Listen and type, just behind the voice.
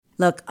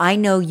Look, I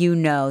know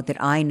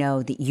that I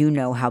know that you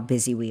know how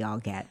busy we all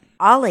get.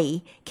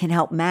 Ollie can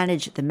help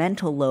manage the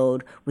mental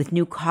load with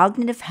new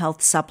cognitive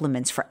health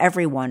supplements for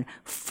everyone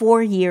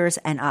 4 years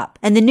and up.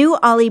 And the new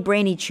Ollie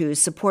Brainy Chews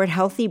support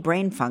healthy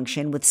brain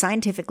function with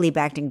scientifically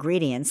backed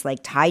ingredients like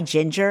Thai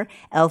ginger,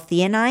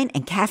 L-theanine,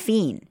 and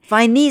caffeine.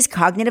 Find these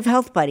cognitive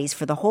health buddies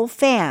for the whole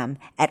fam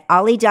at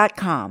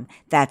ollie.com.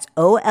 That's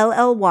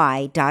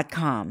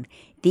OLLY.com.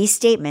 These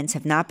statements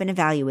have not been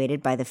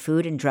evaluated by the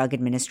Food and Drug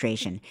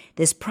Administration.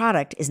 This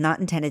product is not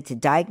intended to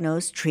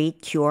diagnose,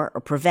 treat, cure,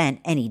 or prevent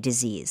any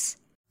disease.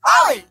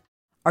 Ollie!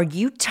 Are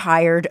you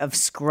tired of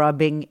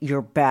scrubbing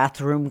your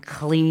bathroom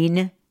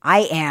clean?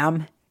 I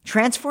am.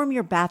 Transform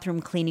your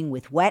bathroom cleaning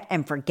with Wet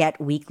and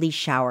Forget Weekly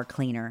Shower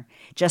Cleaner.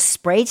 Just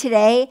spray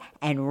today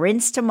and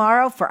rinse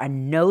tomorrow for a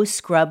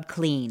no-scrub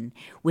clean.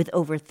 With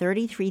over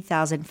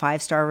 33,000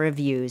 five-star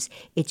reviews,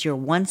 it's your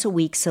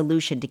once-a-week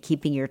solution to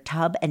keeping your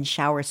tub and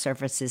shower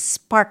surfaces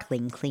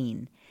sparkling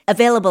clean.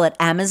 Available at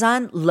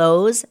Amazon,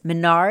 Lowe's,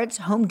 Menards,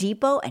 Home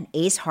Depot, and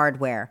Ace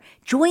Hardware.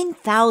 Join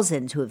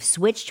thousands who have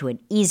switched to an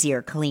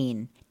easier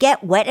clean.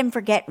 Get Wet and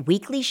Forget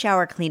Weekly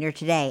Shower Cleaner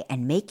today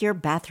and make your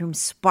bathroom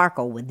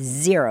sparkle with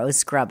zero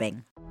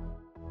scrubbing.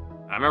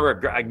 I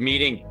remember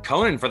meeting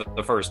Conan for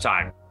the first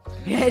time.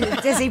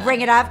 Does he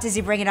bring it up?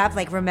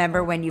 Like,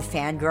 remember when you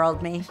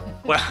fangirled me?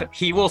 Well,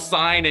 he will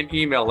sign an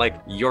email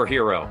like, your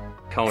hero,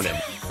 Conan.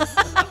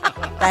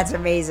 That's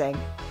amazing.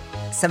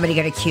 Somebody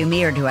gonna cue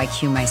me or do I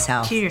cue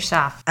myself? Cue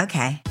yourself.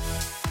 Okay.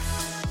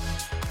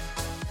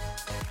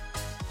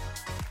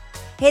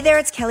 Hey there,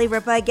 it's Kelly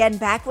Ripa again,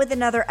 back with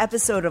another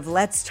episode of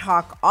Let's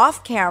Talk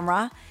Off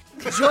Camera.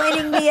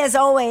 Joining me as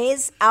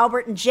always,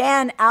 Albert and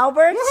Jan.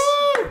 Albert?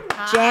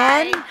 Hi.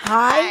 Jan?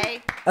 Hi.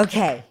 Hi.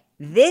 Okay,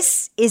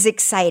 this is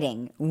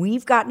exciting.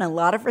 We've gotten a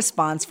lot of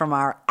response from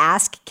our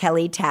Ask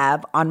Kelly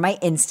tab on my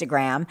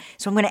Instagram,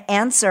 so I'm going to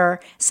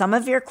answer some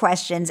of your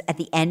questions at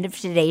the end of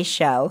today's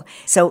show.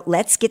 So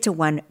let's get to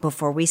one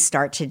before we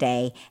start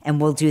today,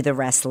 and we'll do the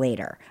rest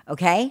later.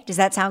 Okay? Does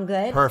that sound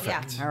good?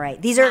 Perfect. All right.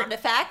 Sound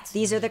effects?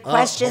 These are the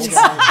questions.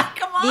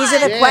 Come on. These are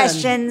the Jan.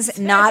 questions,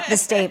 not the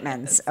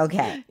statements.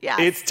 Okay. Yeah.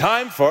 It's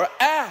time for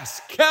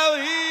Ask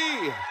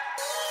Kelly.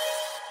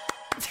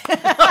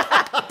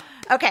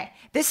 Okay.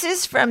 This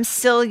is from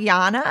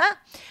Silyana.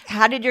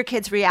 How did your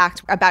kids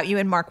react about you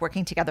and Mark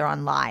working together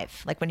on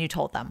Live, like when you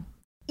told them?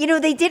 You know,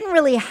 they didn't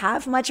really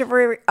have much of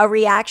a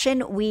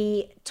reaction.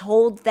 We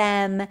told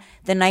them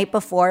the night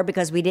before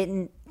because we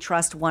didn't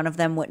trust one of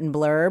them wouldn't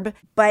blurb.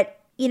 But,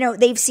 you know,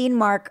 they've seen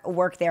Mark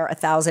work there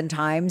 1,000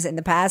 times in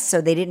the past, so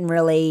it didn't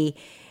really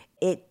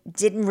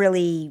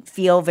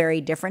feel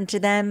very different to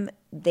them.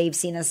 They've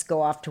seen us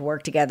go off to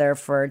work together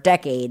for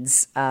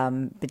decades,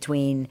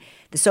 between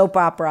the soap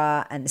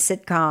opera and the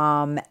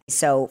sitcom.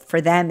 So for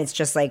them, it's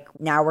just like,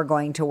 now we're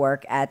going to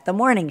work at the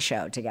morning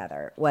show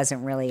together. It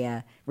wasn't really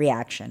a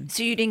reaction.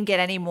 So you didn't get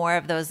any more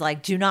of those,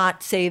 like, do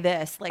not say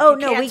this. Like, Oh, you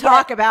no, can't we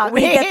talk get, about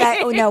we me. get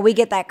that. Oh, no, we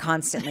get that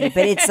constantly.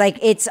 But it's like,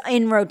 it's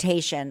in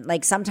rotation.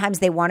 Like, sometimes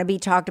they want to be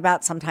talked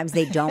about. Sometimes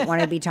they don't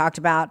want to be talked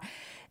about.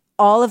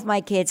 All of my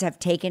kids have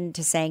taken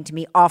to saying to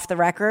me off the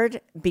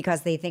record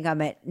because they think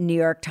I'm a New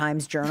York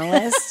Times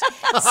journalist.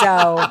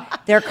 So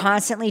they're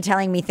constantly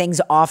telling me things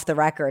off the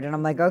record. And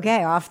I'm like,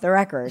 okay, off the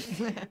record.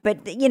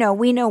 But, you know,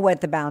 we know what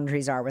the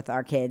boundaries are with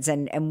our kids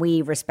and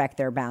we respect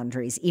their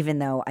boundaries, even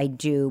though I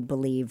do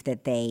believe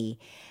that they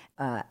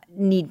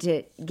need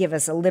to give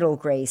us a little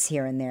grace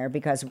here and there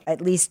because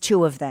at least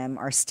 2 of them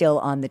are still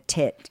on the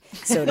tit,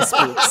 so to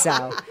speak.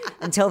 So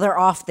until they're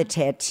off the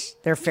tit,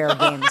 they're fair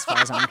game as far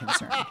as I'm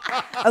concerned.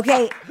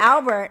 Okay,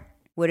 Albert,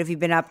 what have you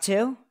been up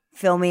to?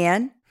 Fill me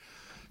in.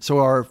 So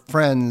our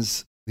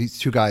friends, these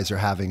 2 guys are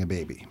having a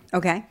baby.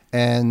 Okay.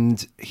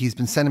 And he's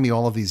been sending me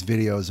all of these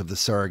videos of the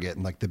surrogate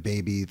and like the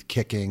baby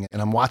kicking.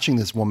 And I'm watching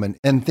this woman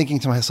and thinking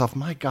to myself,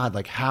 my God,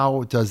 like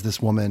how does this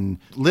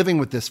woman living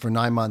with this for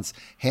 9 months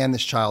hand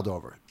this child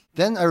over?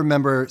 Then I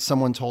remember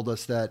someone told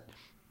us that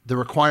the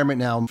requirement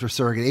now for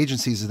surrogate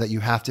agencies is that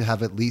you have to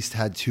have at least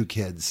had 2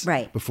 kids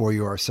before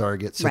you are a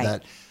surrogate so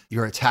that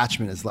your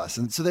attachment is less.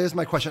 And so there's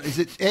my question. Is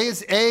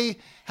it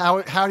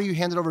how do you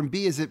hand it over? And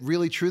B, is it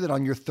really true that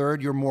on your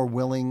 3rd, you're more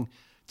willing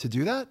to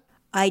do that?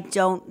 I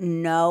don't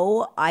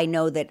know. I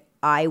know that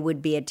I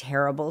would be a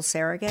terrible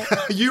surrogate.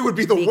 You would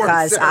be the worst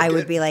because surrogate. I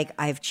would be like,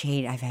 I've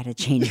had a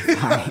change of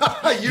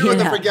heart. You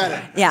and forget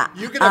it. Yeah.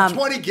 You can have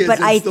 20 kids but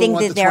and I still think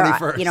want that the there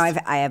 21st. are, you know,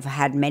 I have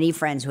had many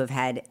friends who have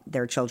had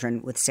their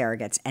children with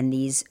surrogates, and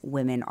these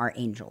women are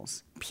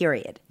angels,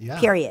 period. Yeah.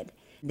 Period.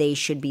 They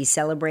should be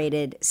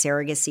celebrated.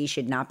 Surrogacy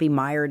should not be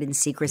mired in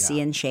secrecy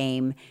and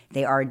shame.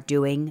 They are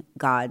doing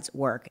God's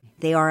work.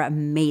 They are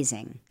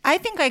amazing. I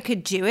think I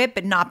could do it,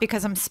 but not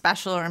because I'm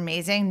special or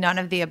amazing, none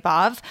of the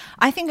above.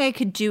 I think I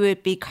could do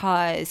it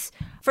because,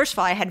 first of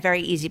all, I had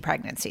very easy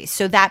pregnancies.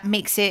 So that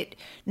makes it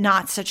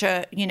not such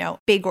a,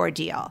 big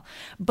ordeal.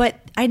 But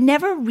I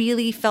never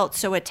really felt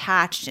so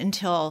attached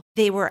until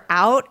they were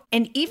out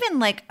and even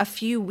like a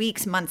few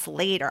weeks, months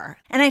later.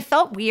 And I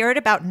felt weird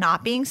about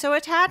not being so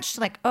attached.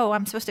 Like, oh,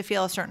 I'm supposed to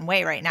feel a certain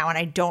way right now and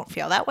I don't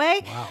feel that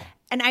way. Wow.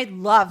 And I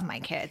love my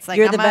kids. Like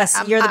You're the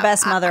best. You're the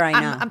best mother I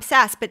know. I'm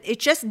obsessed, but it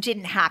just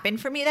didn't happen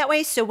for me that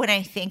way. So when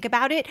I think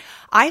about it,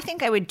 I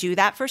think I would do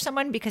that for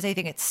someone because I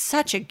think it's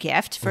such a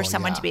gift for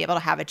someone to be able to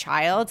have a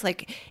child.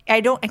 Like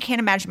I can't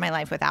imagine my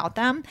life without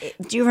them.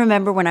 Do you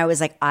remember when I was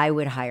like, I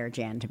would hire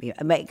Jan to be?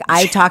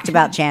 I talked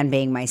about Jan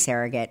being my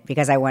surrogate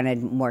because I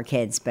wanted more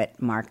kids,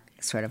 but Mark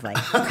sort of like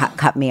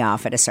cut me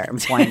off at a certain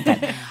point.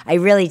 But I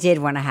really did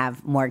want to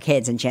have more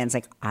kids, and Jan's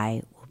like,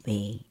 I will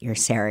be your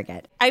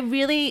surrogate. I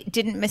really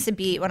didn't miss a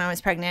beat when I was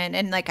pregnant,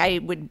 and like I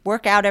would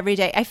work out every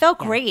day. I felt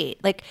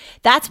great. Like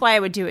that's why I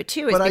would do it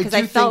too, is because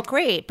I felt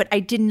great, but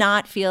I did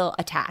not feel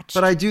attached.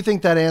 But I do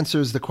think that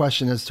answers the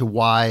question as to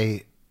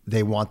why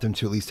they want them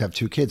to at least have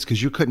 2 kids,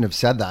 because you couldn't have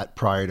said that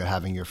prior to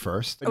having your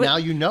first. But now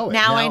you know it.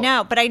 Now I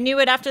know, but I knew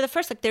it after the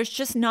first. Like there's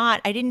just not,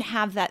 I didn't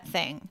have that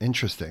thing.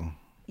 Interesting.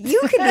 You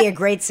could be a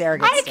great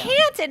surrogate. I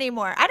can't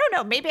anymore. I don't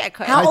know. Maybe I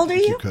could. How old are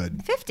you? You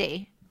could.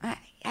 50.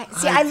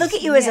 See, I look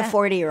at you as a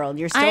 40-year-old.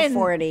 You're still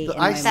 40.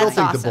 I still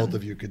think awesome. the both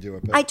of you could do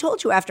it. But I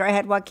told you after I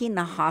had Joaquin,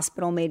 the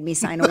hospital made me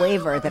sign a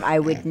waiver that I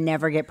would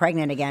never get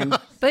pregnant again.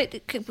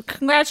 But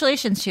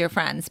congratulations to your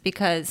friends,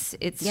 because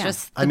it's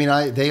just. I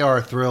mean, they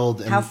are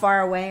thrilled. How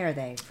far away are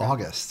they?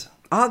 August.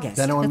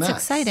 Benno and That's Matt.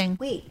 exciting.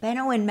 Wait,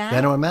 Benno and Matt?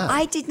 Benno and Matt.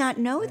 I did not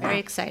know that. Very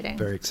exciting.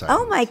 Very exciting.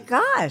 Oh my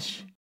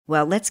gosh.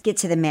 Well, let's get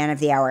to the man of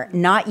the hour.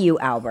 Not you,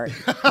 Albert.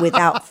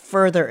 Without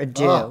further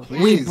ado,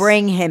 we please.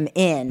 bring him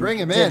in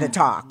to the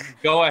talk.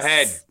 Go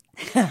ahead.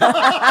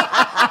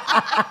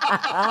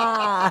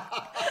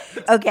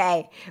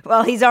 Okay.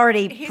 Well, he's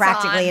already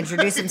practically on.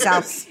 introduced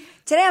himself.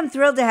 Today, I'm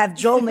thrilled to have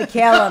Joel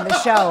McHale on the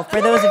show,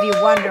 for those of you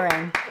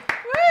wondering.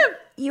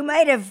 You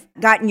might have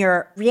gotten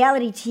your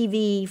reality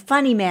TV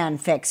funny man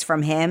fix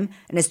from him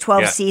and his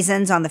 12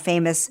 seasons on the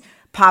famous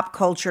pop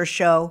culture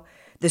show,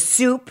 The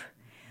Soup.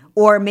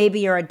 Or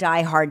maybe you're a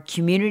diehard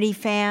Community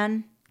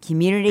fan.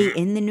 Community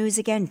in the news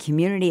again.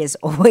 Community is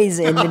always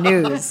in the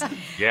news.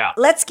 Yeah.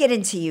 Let's get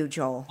into you,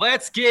 Joel.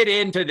 Let's get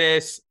into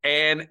this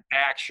and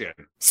action.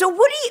 So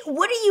what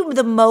are you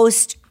the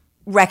most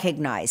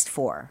recognized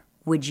for,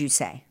 would you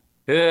say?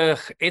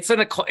 It's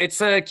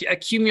a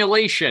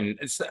accumulation.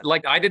 It's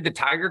like I did the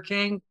Tiger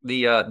King,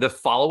 the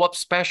follow-up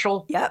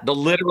special. Yep.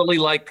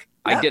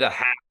 I did a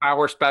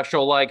half-hour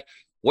special like,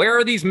 where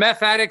are these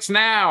meth addicts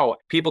now?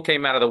 People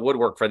came out of the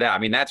woodwork for that. I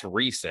mean, that's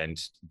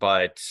recent,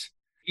 but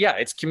yeah,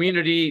 it's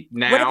Community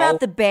now. What about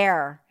the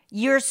bear?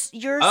 You're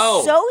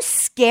so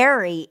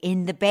scary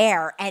in the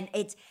bear, and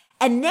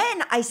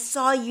then I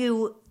saw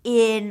you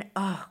in,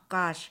 oh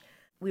gosh,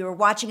 we were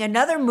watching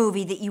another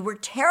movie that you were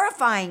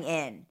terrifying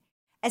in,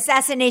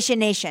 Assassination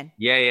Nation.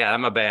 Yeah,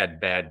 I'm a bad.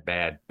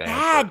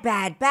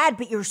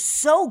 But you're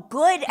so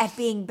good at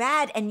being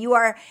bad, and you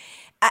are.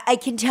 I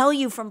can tell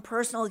you from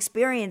personal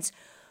experience,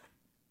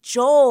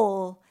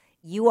 Joel,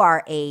 you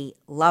are a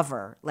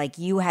lover. Like,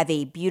 you have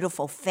a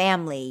beautiful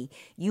family.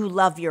 You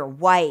love your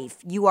wife.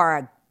 You are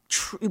a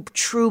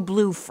true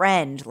blue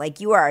friend. Like,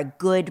 you are a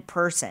good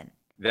person.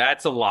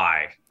 That's a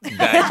lie.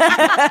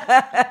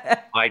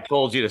 I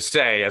told you to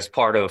say as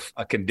part of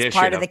a condition. It's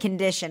part of the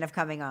condition of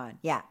coming on.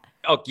 Yeah.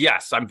 Oh,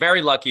 yes. I'm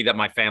very lucky that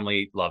my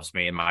family loves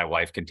me and my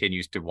wife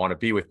continues to want to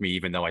be with me,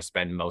 even though I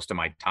spend most of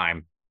my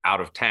time out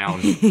of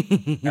town.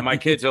 And my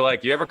kids are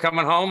like, you ever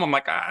coming home? I'm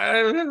like,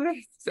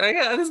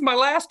 this is my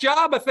last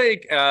job, I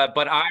think.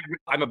 But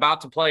I'm about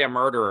to play a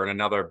murderer in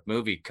another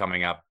movie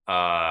coming up.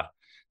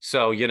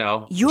 So,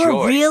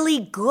 you're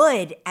really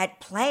good at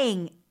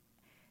playing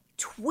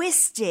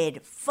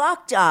twisted,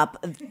 fucked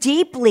up,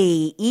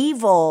 deeply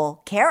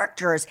evil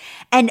characters.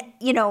 And,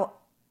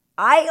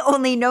 I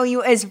only know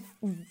you as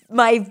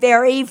my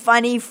very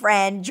funny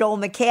friend, Joel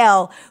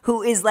McHale,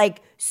 who is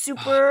like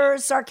super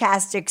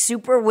sarcastic,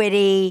 super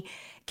witty,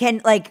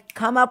 can like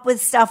come up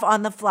with stuff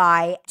on the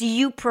fly. Do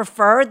you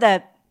prefer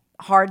the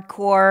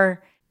hardcore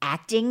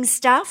acting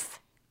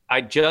stuff?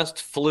 I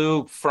just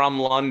flew from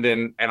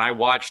London and I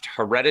watched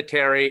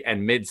Hereditary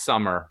and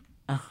Midsummer.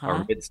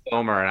 Or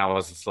Midsummer, and I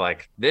was just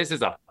like, this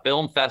is a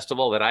film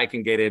festival that I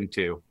can get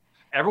into.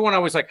 Everyone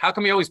always like, how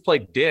come you always play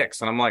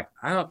dicks? And I'm like,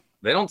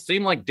 they don't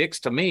seem like dicks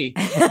to me.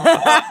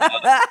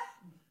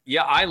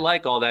 Yeah, I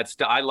like all that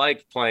stuff. I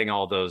like playing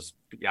all those.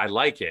 I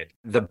like it.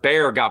 The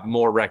Bear got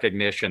more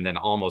recognition than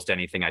almost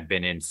anything I'd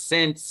been in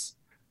since.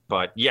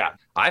 But yeah,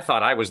 I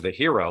thought I was the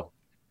hero.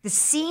 The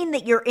scene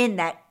that you're in,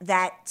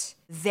 that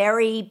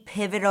very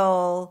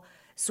pivotal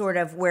sort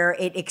of where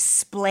it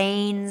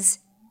explains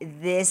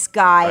this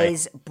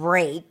guy's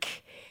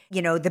break,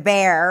 the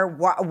bear,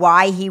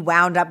 why he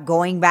wound up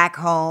going back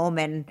home,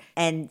 and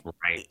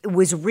it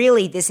was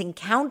really this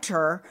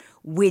encounter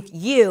with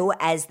you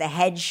as the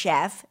head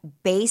chef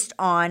based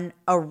on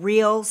a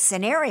real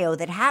scenario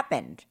that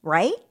happened,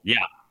 right?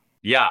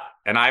 Yeah.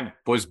 And I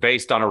was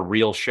based on a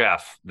real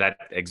chef that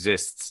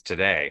exists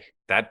today.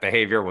 That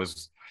behavior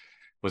was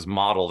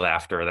modeled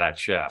after that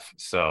chef.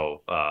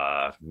 So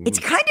it's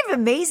kind of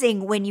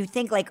amazing when you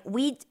think like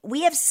we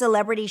have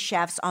celebrity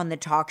chefs on the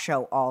talk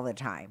show all the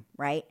time,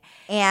 right?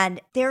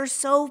 And they're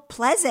so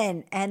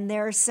pleasant and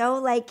they're so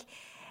like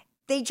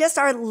they just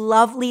are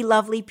lovely,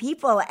 lovely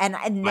people.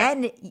 And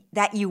then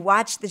that you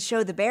watch the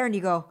show The Bear and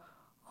you go,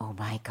 oh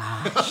my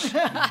gosh,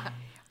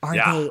 are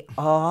they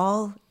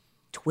all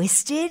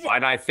twisted?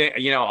 And I think,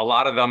 a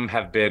lot of them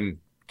have been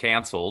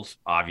canceled,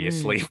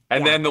 obviously.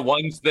 And then the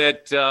ones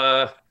that,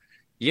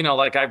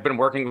 like I've been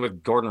working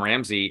with Gordon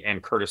Ramsay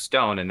and Curtis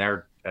Stone, and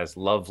they're as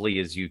lovely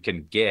as you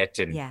can get.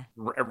 And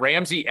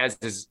Ramsay,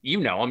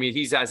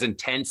 he's as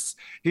intense.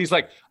 He's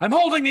like, I'm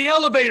holding the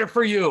elevator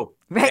for you.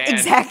 Right, and,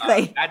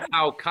 exactly. That's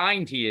how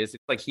kind he is.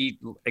 It's like he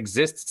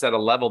exists at a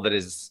level that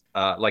is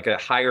like a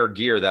higher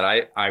gear that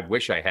I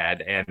wish I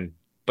had,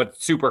 but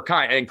super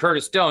kind. And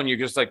Curtis Stone, you're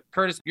just like,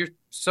 Curtis, you're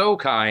so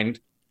kind.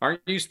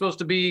 Aren't you supposed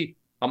to be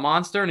a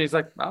monster? And he's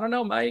like, I don't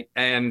know, mate.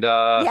 And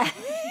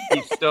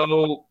he's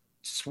so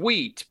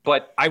sweet.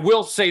 But I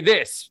will say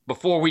this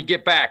before we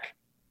get back.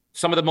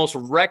 Some of the most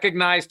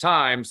recognized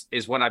times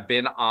is when I've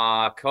been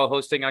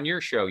co-hosting on your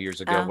show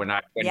years ago. When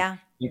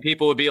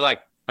people would be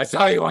like, I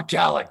saw you on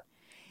Kelly.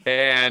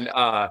 And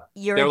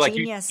you're they're a like,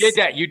 genius.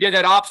 You did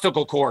that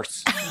obstacle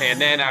course. And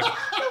then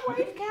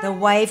the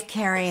wife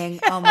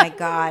carrying. Oh my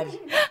God.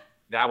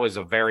 That was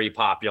a very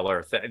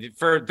popular thing.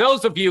 For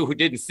those of you who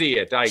didn't see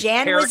it,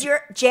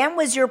 Jan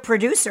was your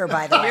producer,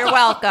 by the way. You're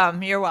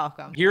welcome. You're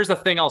welcome. Here's the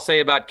thing I'll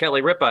say about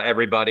Kelly Ripa,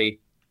 everybody.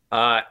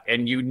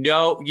 And you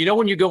know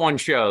when you go on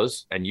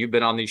shows, and you've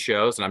been on these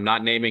shows, and I'm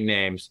not naming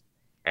names,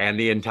 and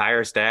the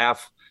entire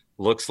staff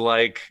looks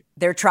like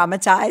they're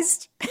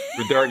traumatized.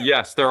 They're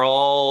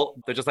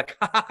just like,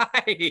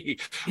 hi.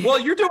 Well,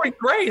 you're doing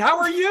great. How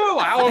are you?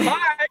 How am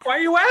I? Why are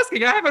you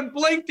asking? I haven't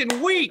blinked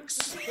in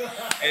weeks.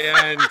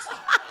 And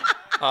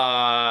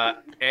I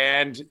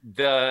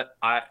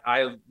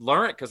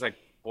learned because it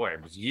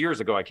was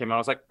years ago I came out. I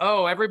was like,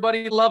 oh,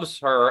 everybody loves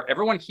her.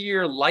 Everyone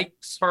here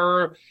likes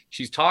her.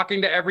 She's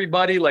talking to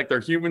everybody like they're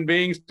human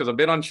beings, because I've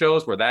been on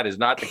shows where that is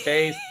not the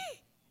case.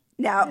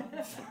 Now,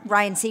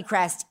 Ryan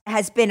Seacrest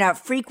has been a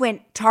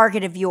frequent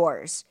target of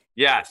yours.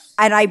 Yes.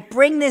 And I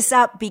bring this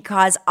up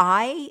because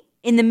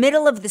in the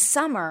middle of the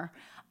summer,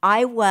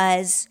 I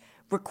was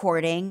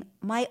recording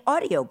my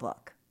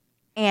audiobook.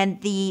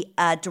 And the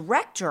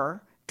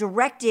director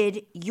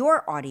directed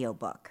your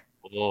audiobook.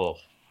 Oh,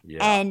 yeah.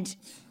 And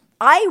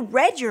I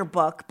read your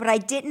book, but I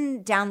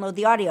didn't download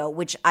the audio,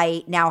 which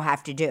I now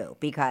have to do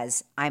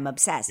because I'm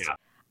obsessed. Yeah.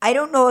 I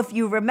don't know if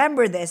you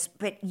remember this,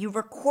 but you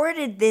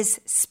recorded this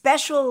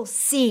special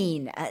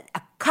scene,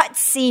 a cut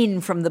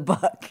scene from the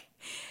book.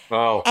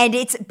 Oh. And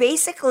it's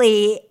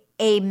basically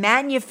a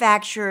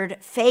manufactured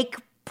fake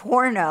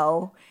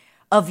porno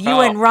of you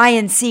and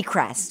Ryan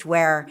Seacrest,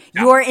 where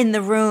you're in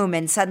the room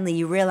and suddenly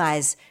you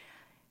realize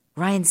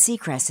Ryan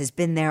Seacrest has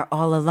been there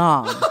all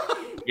along.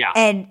 Yeah.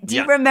 And do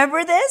you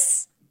remember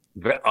this?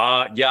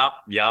 Yeah.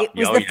 It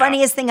was the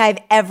funniest thing I've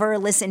ever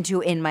listened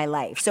to in my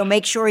life. So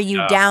make sure you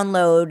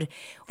download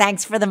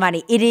Thanks for the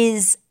Money. It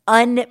is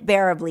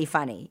unbearably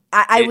funny.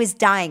 I was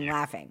dying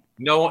laughing.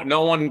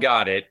 No one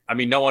got it. I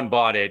mean, no one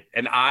bought it.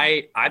 And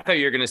I thought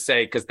you were going to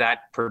say, because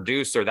that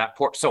producer,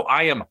 so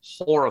I am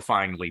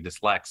horrifyingly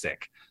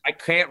dyslexic. I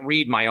can't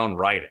read my own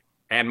writing.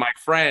 And my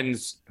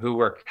friends who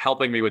were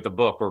helping me with the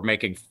book were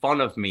making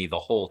fun of me the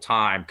whole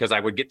time, because I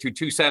would get through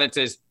 2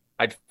 sentences,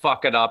 I'd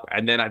fuck it up,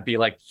 and then I'd be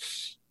like,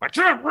 I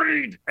can't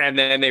read. And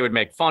then they would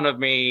make fun of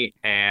me,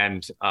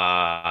 and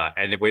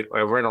it went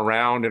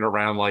around and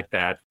around like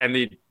that. And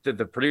the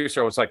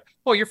producer was like,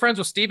 "Oh, you're friends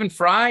with Stephen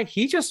Fry?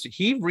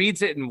 He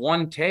reads it in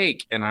one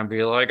take." And I'd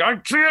be like, "I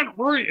can't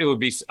read." It would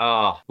be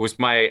it was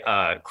my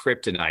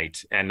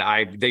kryptonite. And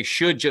they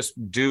should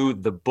just do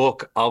the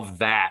book of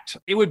that.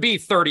 It would be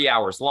 30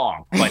 hours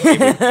long, but it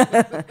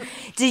would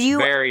be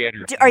very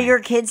entertaining. Are your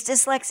kids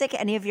dyslexic?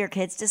 Any of your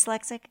kids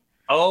dyslexic?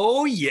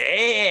 Oh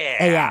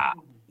yeah.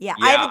 Yeah,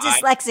 I have a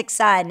dyslexic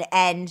son,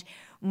 and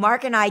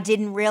Mark and I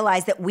didn't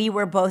realize that we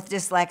were both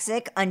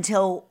dyslexic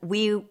until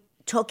we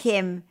took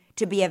him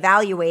to be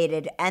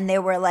evaluated, and they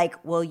were like,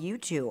 well, you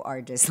two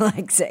are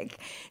dyslexic.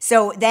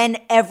 So then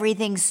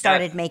everything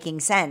started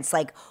making sense,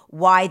 like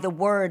why the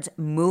words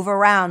move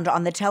around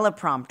on the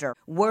teleprompter.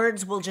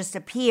 Words will just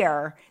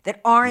appear that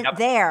aren't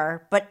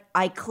there, but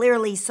I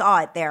clearly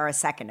saw it there a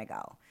second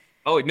ago.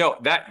 Oh, no,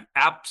 that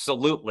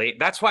absolutely.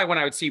 That's why when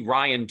I would see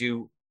Ryan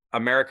do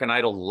American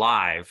Idol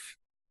live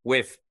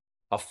with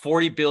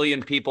 40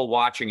 billion people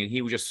watching, and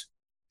he would just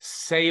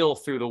sail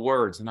through the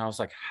words. And I was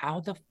like, how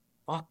the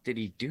fuck did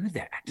he do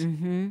that?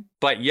 Mm-hmm.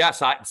 But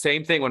yes,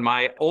 same thing when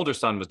my older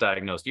son was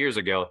diagnosed years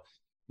ago.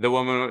 The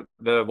woman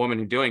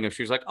who's doing it,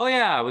 she was like, oh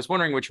yeah, I was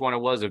wondering which one it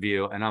was of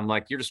you. And I'm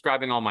like, you're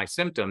describing all my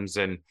symptoms.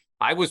 And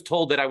I was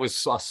told that I was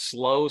a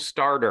slow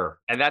starter.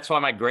 And that's why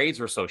my grades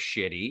were so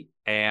shitty.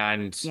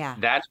 And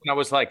that's when I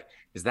was like,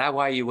 is that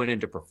why you went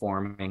into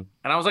performing?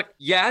 And I was like,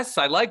 yes,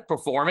 I like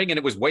performing. And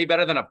it was way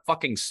better than a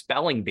fucking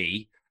spelling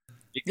bee,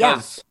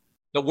 because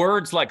the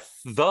words like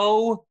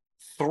though,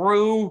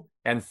 through,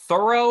 and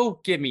thorough,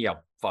 give me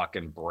a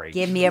fucking break.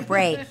 Give me a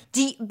break.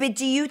 But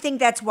do you think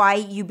that's why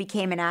you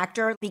became an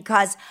actor?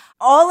 Because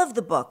all of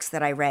the books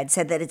that I read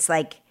said that it's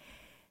like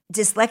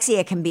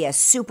dyslexia can be a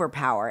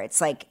superpower. It's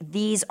like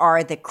these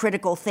are the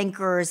critical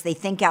thinkers. They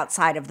think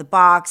outside of the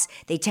box.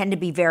 They tend to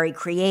be very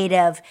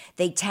creative.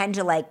 They tend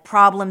to like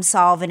problem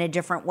solve in a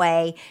different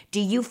way. Do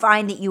you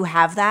find that you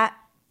have that?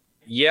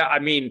 Yeah, I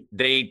mean,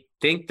 they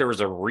think there's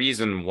a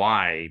reason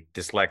why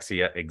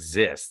dyslexia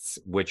exists,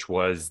 which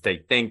was they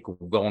think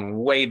going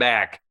way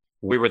back,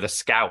 we were the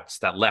scouts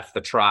that left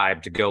the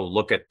tribe to go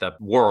look at the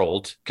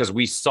world because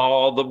we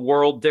saw the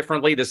world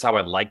differently. This is how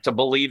I'd like to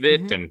believe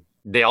it. Mm-hmm. And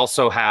they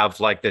also have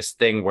like this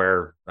thing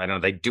where, I don't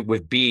know, they do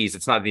with bees,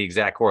 it's not the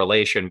exact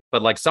correlation,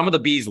 but like some of the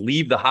bees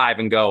leave the hive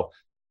and go,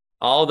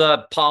 all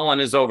the pollen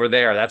is over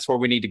there. That's where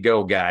we need to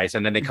go, guys.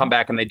 And then they come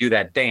back and they do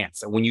that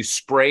dance. And when you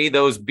spray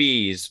those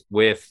bees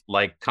with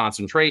like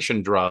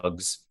concentration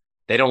drugs,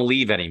 they don't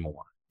leave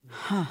anymore.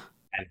 Huh.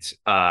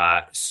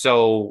 And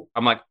so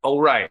I'm like, oh,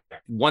 right.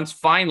 Once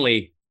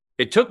finally,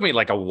 it took me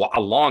like a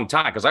long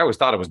time because I always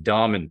thought it was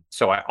dumb. And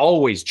so I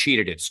always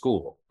cheated at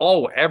school.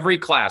 Every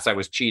class I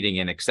was cheating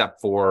in except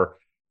for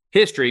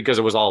history because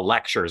it was all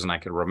lectures and I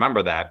could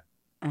remember that.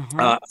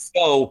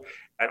 So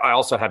I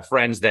also had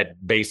friends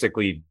that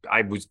basically,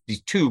 I was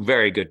these three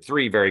very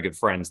good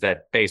friends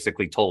that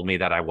basically told me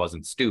that I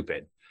wasn't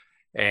stupid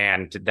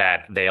and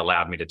that they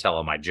allowed me to tell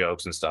them my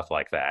jokes and stuff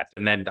like that.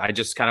 And then I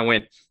just kind of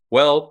went,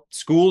 well,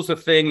 school's a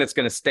thing that's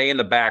going to stay in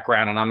the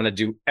background and I'm going to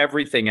do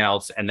everything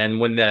else. And then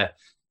when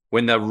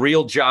the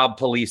real job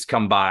police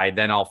come by,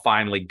 then I'll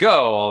finally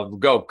I'll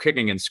go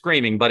kicking and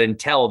screaming. But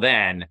until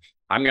then,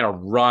 I'm going to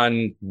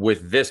run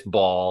with this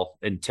ball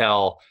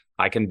until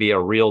I can be a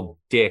real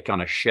dick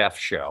on a chef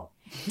show.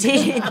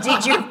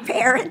 Did your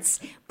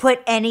parents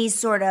put any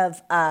sort of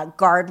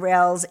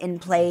guardrails in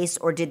place,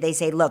 or did they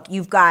say, look,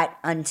 you've got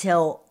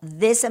until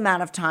this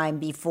amount of time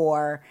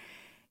before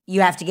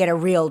you have to get a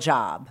real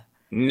job?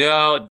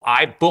 No,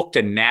 I booked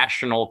a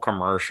national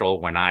commercial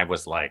when I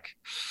was like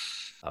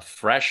a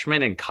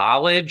freshman in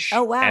college.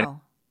 Oh, wow. And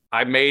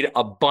I made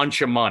a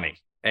bunch of money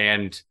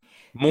and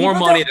more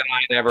money than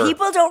I'd ever.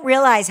 People don't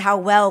realize how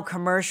well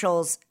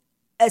commercials,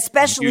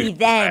 especially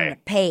then,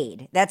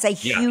 paid. That's a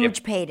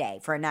huge payday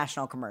for a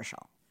national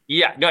commercial.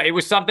 Yeah, no, it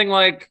was something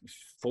like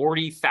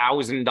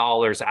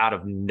 $40,000 out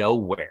of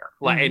nowhere.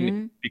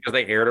 And because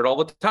they aired it all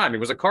the time. It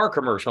was a car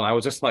commercial. And I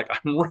was just like,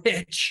 I'm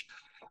rich.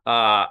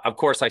 Of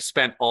course, I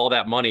spent all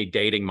that money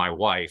dating my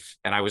wife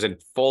and I was in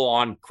full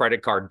on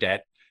credit card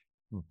debt.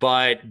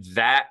 But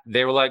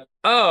they were like,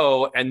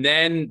 oh, and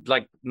then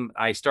like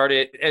I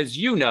started, as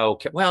you know,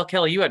 well,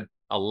 Kelly, you had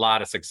a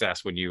lot of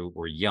success when you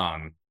were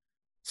young.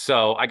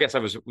 So I guess I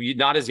was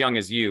not as young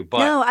as you, but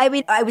no, I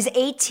mean, I was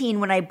 18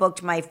 when I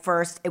booked my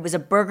first, it was a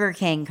Burger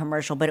King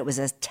commercial, but it was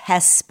a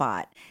test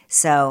spot.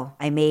 So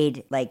I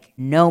made like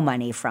no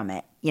money from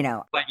it, you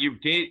know. But you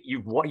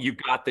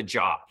got the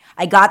job.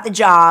 I got the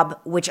job,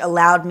 which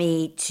allowed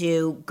me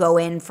to go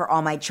in for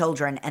all my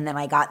children. And then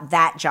I got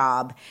that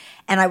job.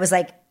 And I was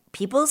like,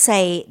 people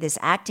say this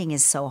acting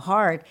is so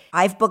hard.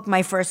 I've booked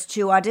my first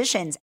 2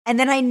 auditions and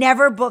then I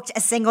never booked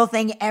a single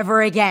thing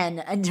ever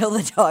again until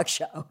the talk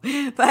show.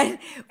 But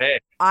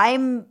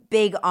I'm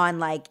big on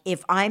like,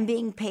 if I'm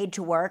being paid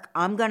to work,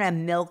 I'm going to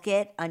milk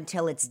it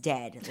until it's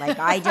dead. Like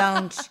I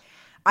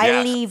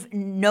leave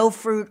no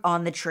fruit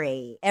on the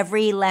tree.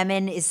 Every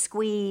lemon is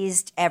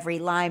squeezed. Every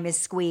lime is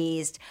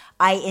squeezed.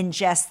 I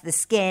ingest the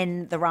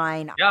skin, the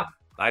rind. Yeah.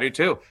 I do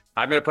too.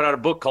 I'm going to put out a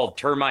book called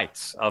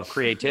Termites of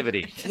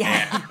Creativity.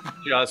 Yeah.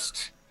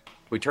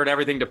 We turn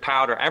everything to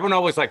powder. Everyone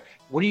always like,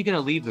 when are you going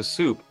to leave the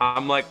soup?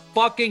 I'm like,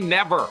 fucking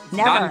never.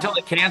 Not until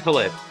I cancel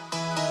it.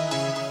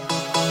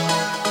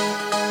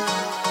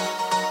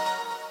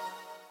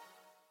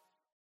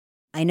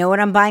 I know what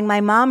I'm buying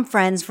my mom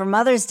friends for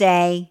Mother's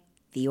Day.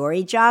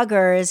 Fiore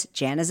joggers.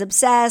 Jan is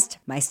obsessed.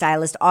 My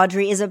stylist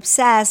Audrey is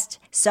obsessed.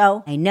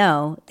 So I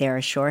know they're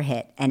a sure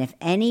hit. And if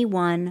any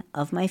one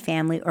of my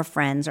family or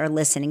friends are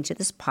listening to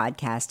this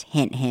podcast,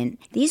 hint, hint,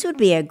 these would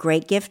be a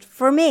great gift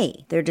for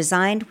me. They're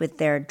designed with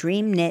their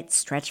dream knit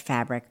stretch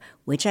fabric,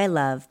 which I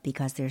love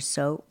because they're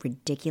so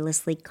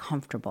ridiculously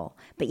comfortable,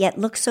 but yet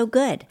look so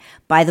good.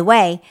 By the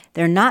way,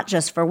 they're not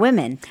just for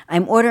women.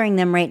 I'm ordering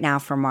them right now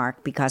for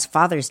Mark because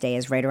Father's Day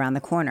is right around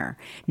the corner.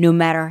 No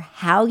matter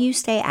how you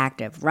stay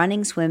active,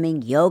 running,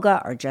 swimming,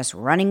 yoga, or just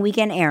running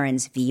weekend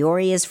errands,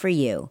 Fiore is for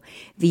you.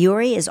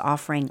 Fiore is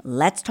offering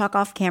Let's Talk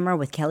Off Camera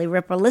with Kelly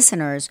Ripa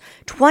listeners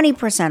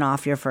 20%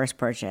 off your first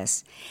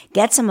purchase.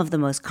 Get some of the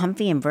most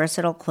comfy and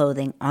versatile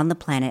clothing on the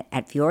planet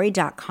at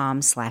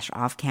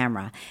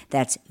fiore.com/offcamera.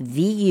 That's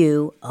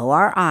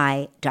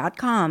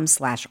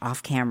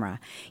VUORI.com/offcamera.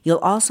 You'll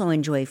also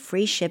enjoy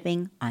free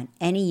shipping on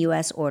any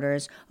U.S.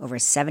 orders over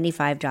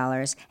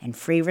 $75 and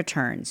free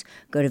returns.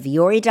 Go to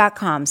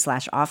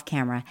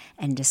viore.com/offcamera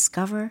and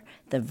discover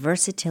the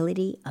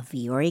versatility of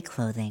Fiore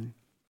clothing.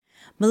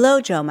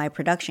 Melojo, my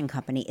production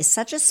company, is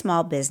such a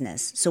small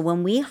business, so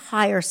when we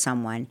hire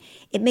someone,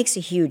 it makes a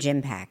huge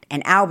impact.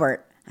 And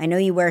Albert, I know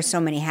you wear so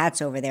many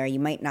hats over there, you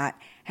might not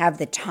have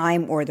the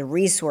time or the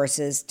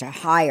resources to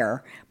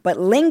hire, but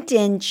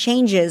LinkedIn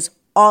changes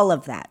All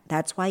of that.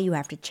 That's why you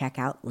have to check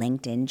out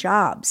LinkedIn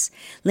Jobs.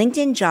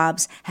 LinkedIn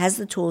Jobs has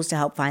the tools to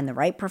help find the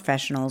right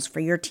professionals for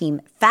your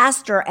team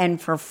faster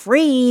and for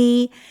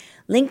free.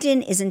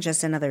 LinkedIn isn't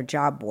just another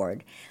job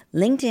board.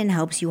 LinkedIn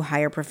helps you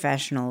hire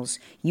professionals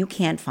you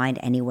can't find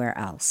anywhere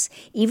else,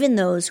 even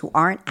those who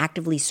aren't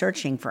actively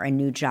searching for a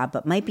new job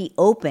but might be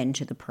open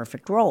to the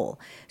perfect role.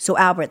 So,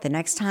 Albert, the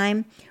next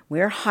time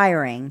we're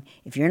hiring,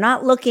 if you're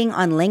not looking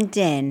on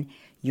LinkedIn,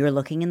 you're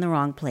looking in the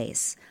wrong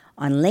place.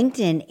 On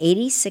LinkedIn,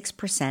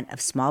 86%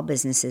 of small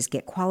businesses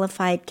get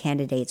qualified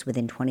candidates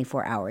within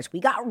 24 hours.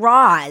 We got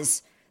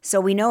Roz, so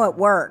we know it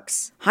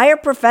works. Hire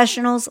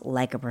professionals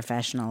like a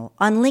professional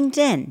on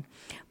LinkedIn.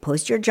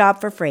 Post your job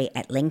for free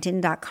at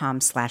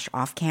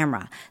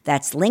linkedin.com/offcamera.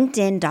 That's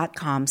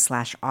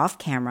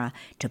linkedin.com/offcamera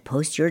to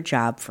post your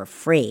job for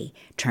free.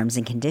 Terms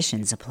and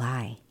conditions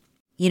apply.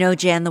 You know,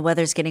 Jan, the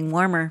weather's getting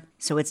warmer,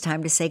 so it's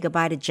time to say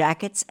goodbye to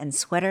jackets and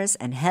sweaters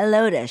and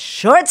hello to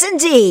shorts and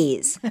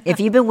tees. If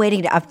you've been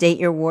waiting to update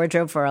your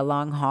wardrobe for a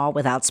long haul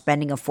without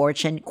spending a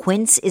fortune,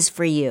 Quince is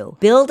for you.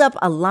 Build up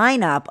a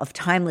lineup of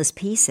timeless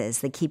pieces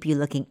that keep you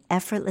looking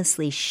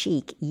effortlessly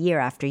chic year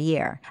after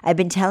year. I've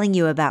been telling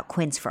you about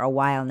Quince for a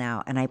while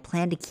now, and I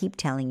plan to keep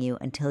telling you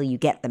until you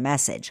get the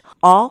message.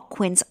 All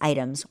Quince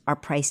items are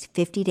priced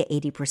 50 to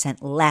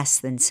 80% less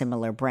than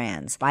similar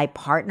brands. By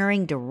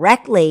partnering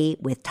directly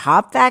with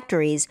top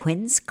factories,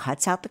 Quince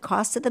cuts out the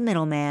cost of the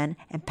middleman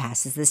and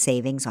passes the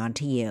savings on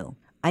to you.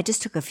 I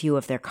just took a few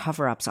of their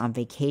cover-ups on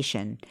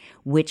vacation,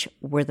 which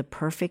were the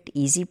perfect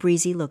easy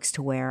breezy looks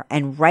to wear.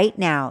 And right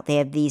now they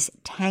have these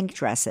tank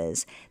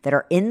dresses that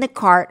are in the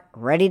cart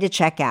ready to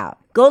check out.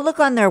 Go look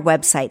on their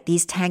website.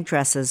 These tank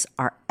dresses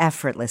are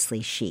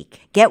effortlessly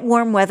chic. Get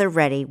warm weather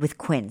ready with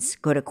Quince.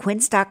 Go to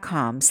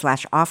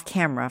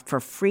quince.com/offcamera for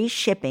free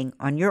shipping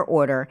on your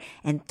order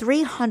and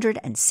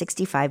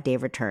 365-day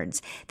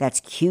returns. That's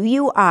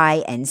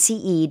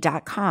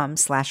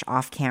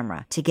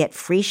QUINCE.com/offcamera to get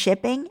free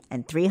shipping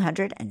and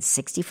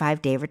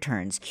 365-day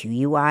returns.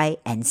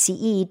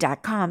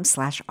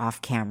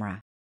 QUINCE.com/offcamera.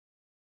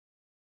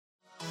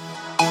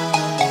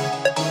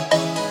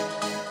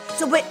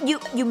 So, but you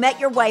met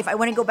your wife. I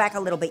want to go back a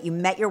little bit. You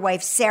met your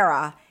wife,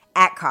 Sarah,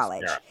 at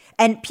college. Sarah.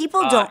 And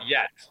people don't.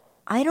 Yes.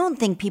 I don't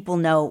think people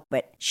know,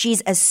 but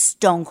she's a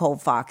stone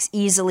cold fox.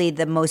 Easily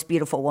the most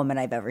beautiful woman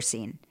I've ever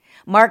seen.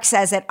 Mark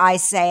says it. I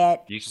say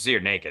it. You should see her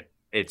naked.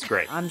 It's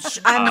great. I've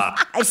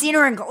seen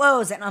her in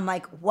clothes, and I'm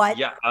like, what?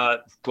 Yeah.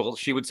 Well,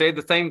 she would say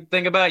the same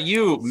thing about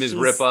you, Ms.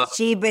 Ripa.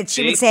 She would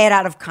say it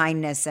out of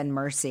kindness and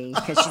mercy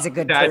because she's a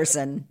good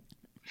person.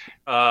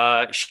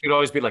 She'd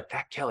always be like,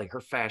 that Kelly,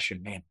 her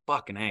fashion, man,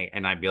 fucking A.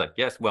 And I'd be like,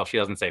 yes, well, she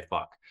doesn't say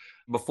fuck.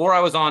 Before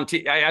I was on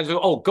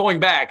going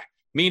back,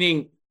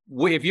 meaning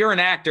if you're an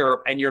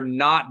actor and you're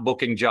not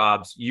booking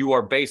jobs, you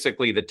are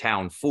basically the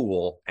town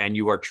fool and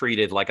you are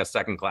treated like a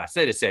second-class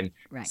citizen.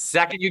 Right.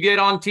 Second you get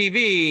on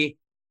TV,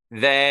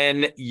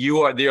 then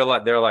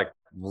they're like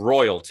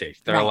royalty.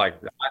 They're like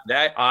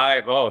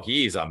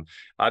he's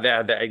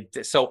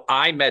so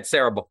I met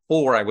Sarah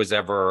before I was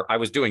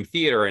doing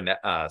theater in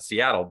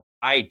Seattle.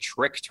 I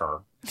tricked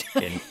her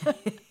and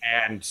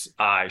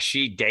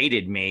she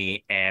dated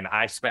me, and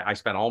I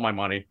spent all my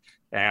money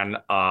and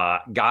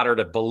got her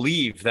to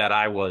believe that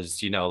I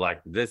was,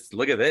 like this,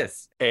 look at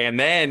this. And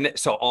then,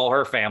 so all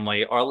her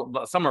family,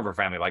 or some of her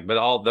family, but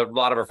a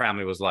lot of her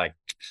family was like,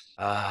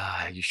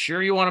 you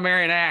sure you want to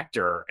marry an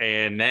actor?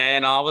 And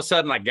then all of a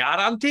sudden I got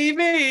on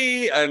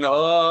TV and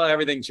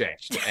everything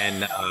changed.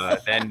 And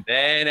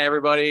then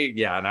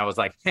everybody, and I was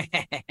like,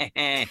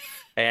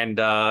 and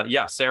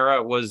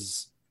Sarah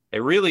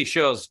it really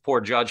shows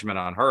poor judgment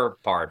on her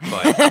part,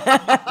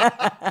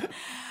 but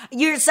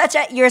You're such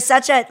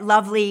a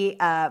lovely,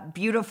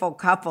 beautiful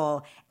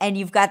couple, and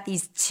you've got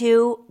these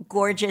two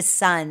gorgeous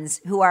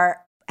sons who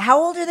are,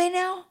 how old are they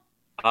now?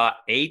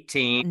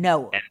 18.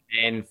 No.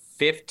 And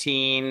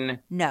 15.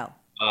 No.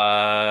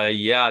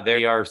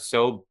 They are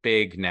so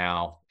big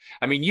now.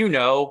 I mean,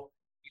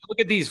 look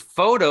at these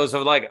photos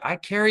of I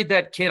carried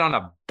that kid on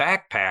a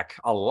backpack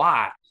a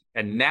lot,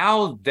 and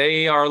now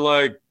they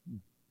are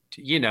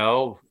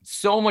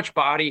so much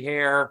body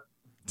hair.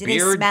 Do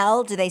beard. They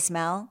smell? Do they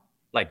smell?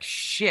 Like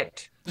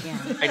shit. Yeah.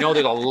 I know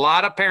there's a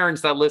lot of parents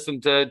that listen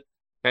to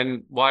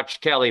and watch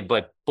Kelly,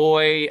 but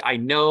boy, I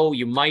know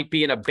you might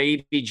be in a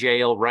baby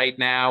jail right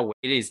now.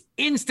 It is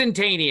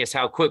instantaneous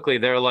how quickly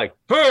they're like,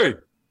 hey,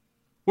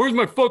 where's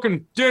my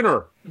fucking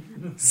dinner?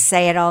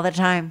 Say it all the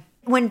time.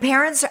 When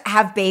parents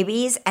have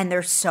babies and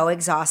they're so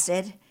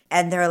exhausted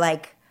and they're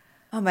like,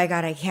 oh my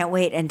God, I can't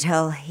wait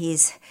until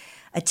he's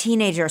a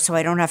teenager so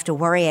I don't have to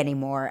worry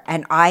anymore.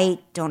 And I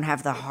don't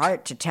have the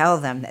heart to tell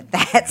them that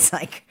that's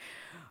like,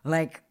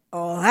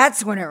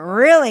 that's when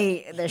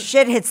the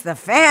shit hits the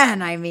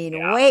fan. I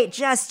mean, wait,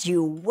 just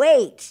you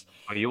wait.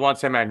 Oh, you want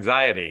some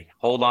anxiety?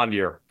 Hold on to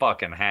your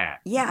fucking hat.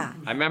 Yeah.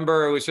 I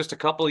remember it was just a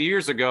couple of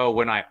years ago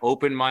when I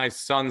opened my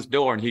son's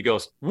door and he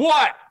goes,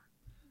 what?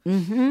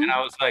 Mm-hmm. And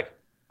I was like,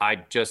 I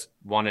just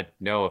want to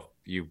know if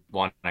you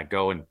want to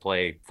go and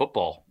play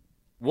football.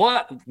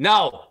 What?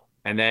 No.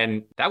 And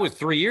then that was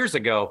 3 years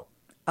ago.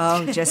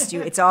 Oh, just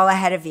you. It's all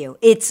ahead of you.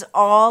 It's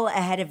all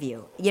ahead of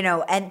you.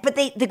 But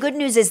the good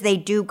news is they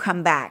do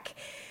come back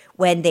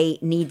when they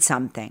need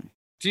something.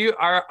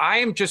 I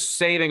am just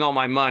saving all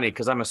my money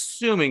because I'm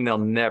assuming they'll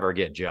never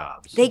get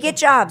jobs. They get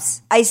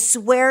jobs. I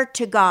swear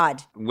to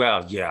God.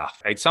 Well, yeah.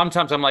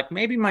 Sometimes I'm like,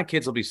 maybe my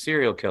kids will be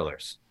serial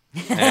killers.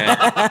 Because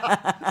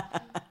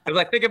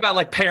I think about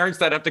like parents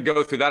that have to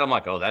go through that. I'm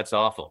like, oh, that's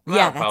awful.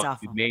 Yeah, that's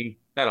awful. Me.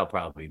 That'll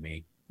probably be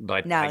me.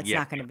 But no, it's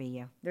not going to be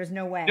you. There's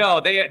no way. No,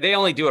 they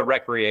only do it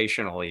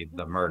recreationally,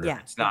 the murder. Yeah,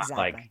 it's not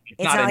exactly. like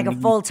it's not like a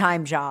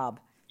full-time job.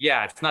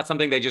 Yeah, it's not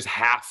something they just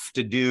have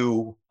to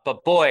do.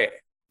 But boy,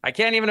 I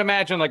can't even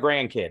imagine the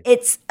grandkid.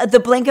 It's the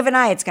blink of an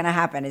eye. It's going to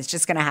happen. It's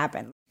just going to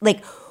happen.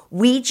 Like,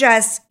 we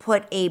just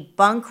put a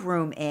bunk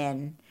room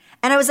in,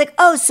 and I was like,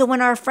 oh, so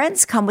when our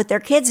friends come with their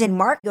kids, and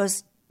Mark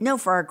goes, no,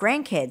 for our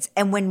grandkids.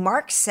 And when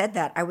Mark said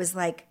that, I was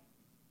like,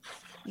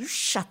 you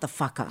shut the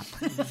fuck up.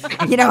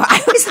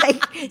 I was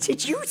like,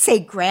 did you say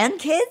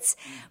grandkids?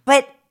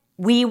 But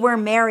we were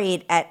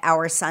married at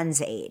our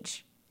son's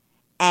age,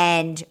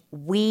 and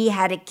we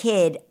had a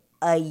kid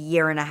a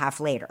year and a half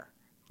later.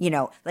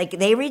 Like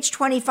they reach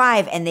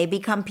 25 and they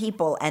become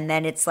people, and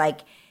then it's like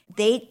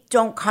they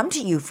don't come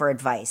to you for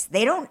advice.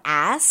 They don't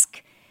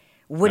ask,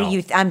 what do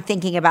you I'm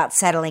thinking about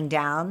settling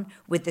down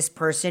with this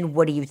person.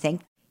 What do you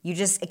think? You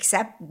just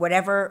accept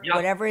whatever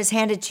is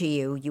handed to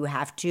you, you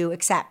have to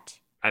accept.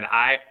 And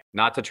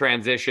not to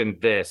transition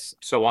this,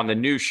 so on the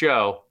new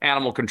show,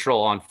 Animal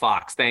Control on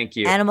Fox, thank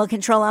you. Animal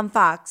Control on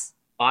Fox.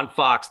 On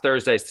Fox,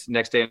 Thursday,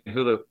 next day on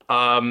Hulu.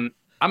 I'm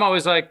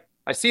always like,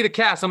 I see the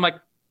cast, I'm like,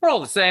 we're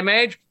all the same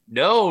age.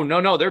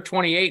 No, they're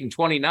 28 and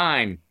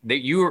 29.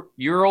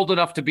 You're old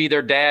enough to be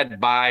their dad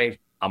by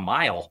a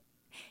mile.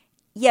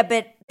 Yeah,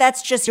 but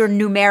that's just your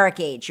numeric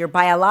age. Your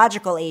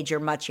biological age, you're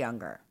much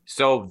younger.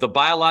 So the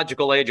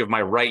biological age of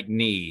my right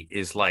knee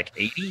is like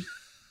 80?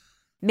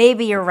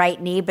 Maybe your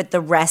right knee, but the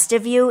rest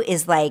of you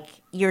is like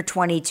you're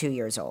 22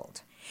 years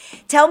old.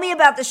 Tell me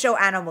about the show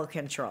Animal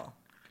Control.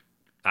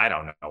 I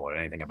don't know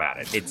anything about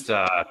it.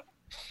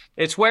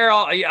 It's where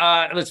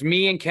it's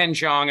me and Ken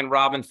Jeong and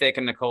Robin Thicke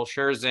and Nicole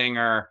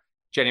Scherzinger,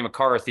 Jenny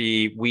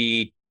McCarthy.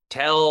 We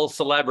tell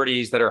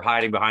celebrities that are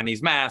hiding behind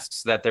these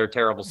masks that they're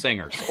terrible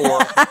singers. Or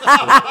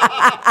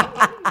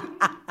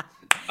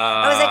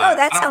I was like, oh,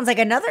 that sounds like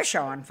another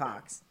show on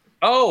Fox.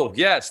 Oh,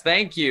 yes.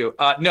 Thank you.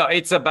 No,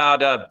 it's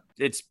about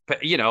it's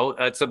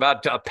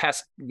about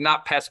pest,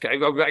 not pest. I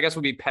guess it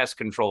would be pest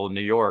control in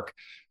New York,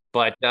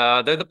 but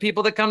they're the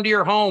people that come to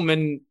your home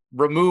and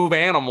remove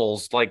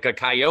animals like a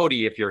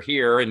coyote if you're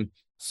here. And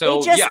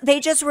so they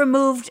just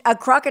removed a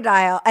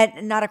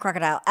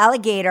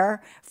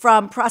alligator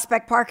from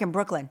Prospect Park in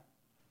Brooklyn.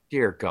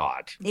 Dear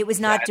God. It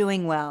was not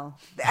doing well.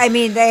 I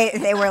mean,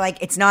 they were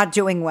like, it's not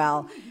doing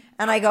well.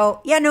 And I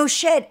go, yeah, no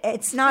shit.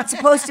 It's not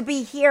supposed to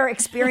be here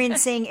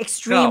experiencing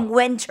extreme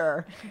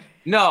winter.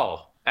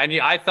 No. And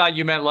I thought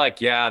you meant like,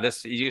 you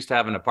used to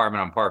have an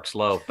apartment on Park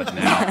Slope, but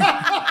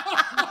now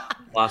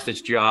lost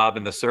its job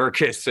in the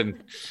circus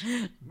and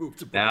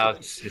now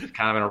it's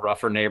kind of in a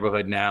rougher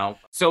neighborhood now.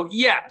 So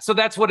so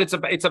that's what it's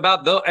about. It's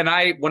about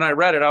and when I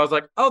read it, I was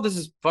like, oh, this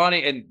is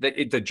funny. And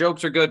the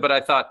jokes are good, but I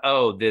thought,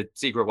 oh, the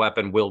secret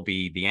weapon will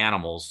be the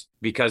animals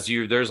because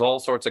there's all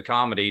sorts of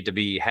comedy to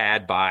be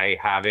had by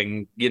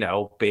having,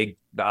 big,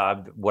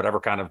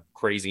 whatever kind of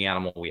crazy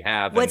animal we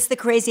have. What's the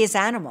craziest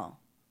animal?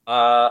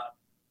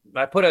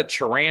 I put a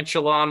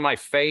tarantula on my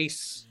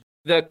face.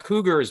 The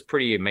cougar is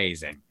pretty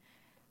amazing.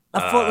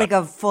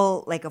 A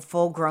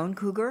full grown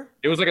cougar?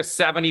 It was like a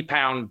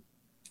 70-pound,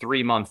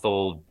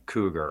 3-month-old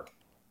cougar,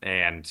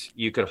 and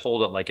you could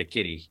hold it like a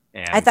kitty.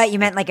 And I thought you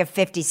meant like a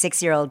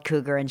 56-year-old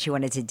cougar, and she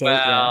wanted to date you.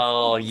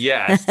 Well,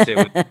 yes,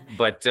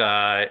 but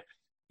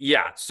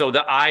So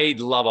I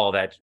love all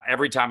that.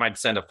 Every time I'd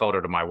send a photo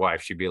to my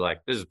wife, she'd be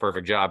like, "This is a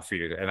perfect job for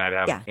you," and I'd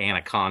have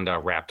anaconda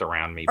wrapped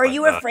around me. Are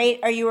you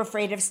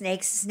afraid of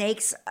snakes?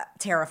 Snakes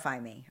terrify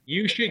me.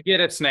 You should get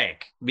a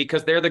snake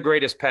because they're the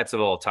greatest pets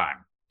of all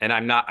time. And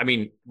I'm not,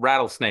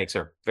 rattlesnakes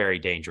are very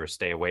dangerous.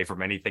 Stay away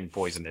from anything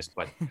poisonous,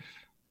 but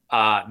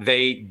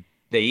they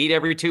eat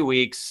every 2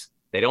 weeks.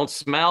 They don't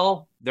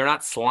smell. They're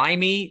not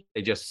slimy.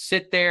 They just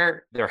sit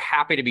there. They're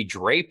happy to be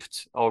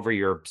draped over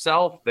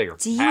yourself.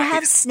 Do you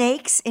have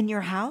snakes in your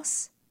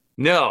house?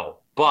 No,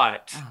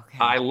 but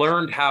I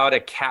learned how to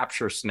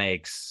capture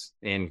snakes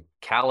in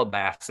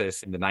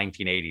Calabasas in the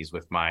 1980s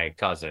with my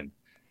cousin.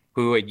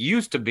 Who it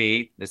used to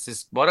be, this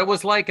is what it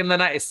was like in the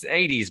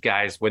 80s,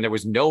 guys, when there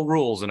was no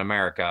rules in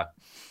America,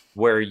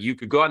 where you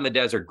could go out in the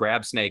desert,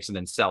 grab snakes, and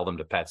then sell them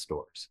to pet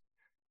stores.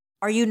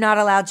 Are you not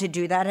allowed to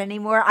do that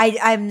anymore?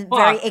 I'm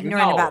very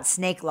ignorant about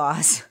snake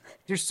laws.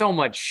 There's so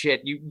much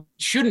shit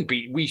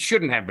we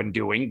shouldn't have been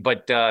doing,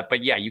 but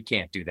yeah, you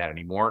can't do that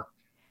anymore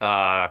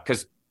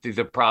because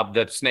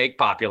the snake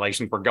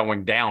populations were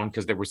going down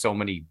because there were so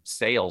many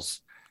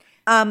sales.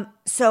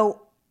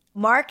 So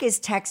Mark is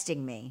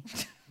texting me.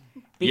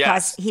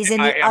 Because he's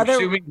in the I'm other...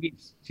 assuming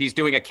he's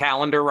doing a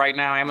calendar right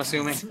now, I'm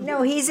assuming?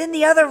 No, he's in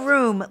the other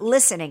room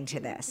listening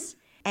to this.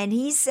 And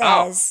he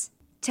says,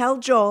 tell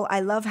Joel I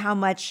love how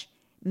much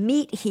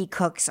meat he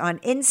cooks on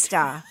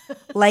Insta,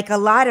 like a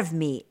lot of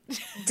meat,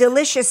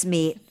 delicious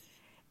meat.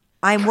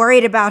 I'm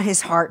worried about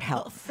his heart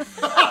health.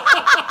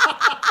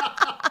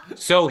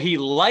 So he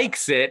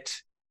likes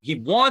it. He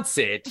wants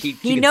it.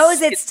 He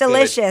knows it's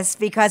delicious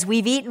because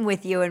we've eaten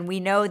with you and we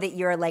know that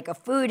you're like a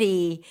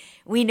foodie.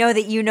 We know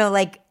that you know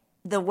like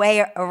the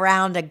way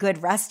around a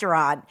good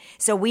restaurant.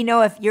 So we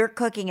know if you're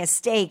cooking a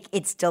steak,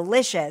 it's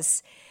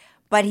delicious,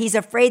 but he's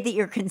afraid that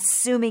you're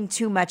consuming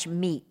too much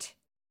meat.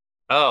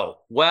 Oh,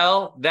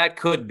 well, that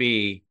could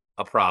be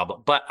a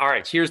problem. But all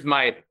right, here's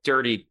my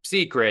dirty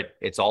secret.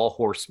 It's all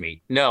horse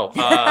meat. No,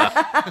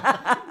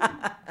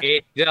 I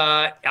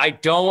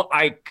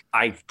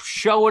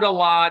show it a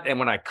lot. And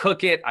when I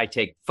cook it, I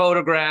take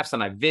photographs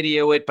and I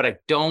video it, but I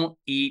don't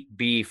eat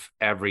beef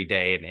every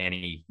day in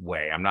any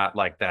way. I'm not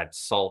like that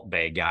Salt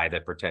Bay guy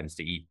that pretends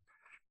to eat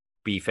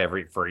beef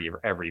for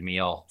every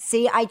meal.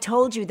 See, I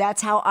told you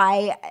that's how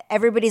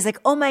everybody's like,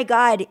 oh my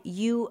God,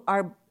 you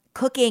are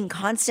cooking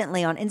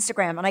constantly on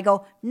Instagram. And I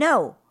go,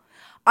 no,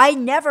 I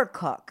never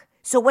cook.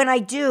 So when I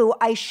do,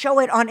 I show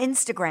it on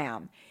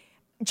Instagram.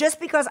 Just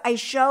because I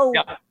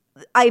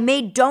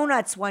made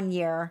donuts one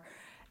year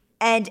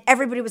and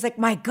everybody was like,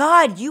 my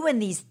God, you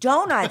and these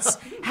donuts,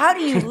 how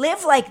do you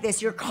live like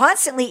this? You're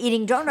constantly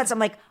eating donuts. I'm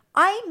like,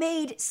 I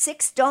made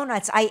 6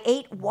 donuts. I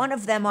ate one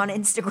of them on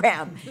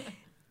Instagram.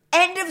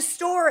 End of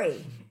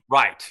story.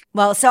 Right.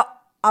 Well, so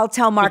I'll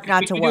tell Mark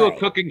not to worry. We do a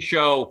cooking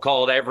show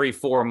called Every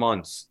 4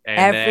 Months.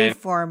 And every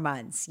 4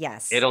 months,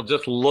 yes. It'll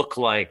just look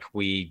like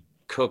we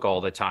cook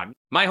all the time.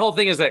 My whole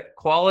thing is that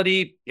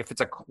quality, if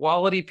it's a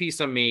quality piece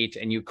of meat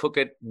and you cook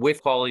it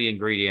with quality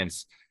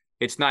ingredients,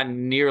 it's not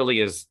nearly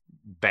as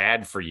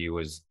bad for you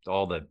as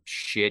all the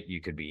shit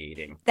you could be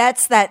eating.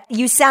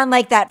 You sound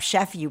like that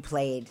chef you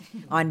played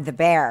on The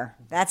Bear.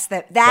 That's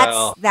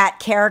that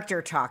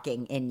character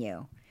talking in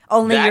you.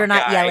 Only you're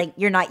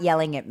not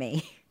yelling at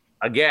me.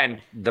 Again,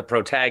 the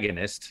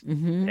protagonist.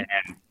 Mm-hmm.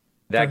 And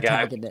that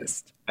guy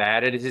was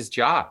bad at his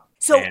job.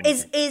 So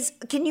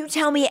can you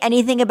tell me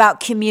anything about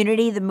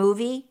Community, the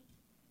movie?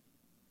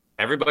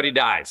 Everybody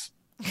dies.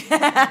 Is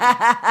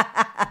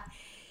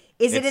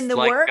it in the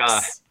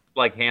works?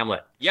 Like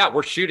Hamlet. Yeah,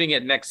 we're shooting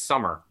it next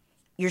summer.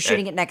 You're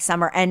shooting it next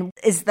summer. And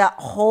is the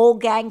whole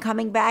gang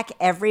coming back?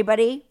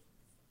 Everybody?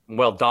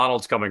 Well,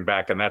 Donald's coming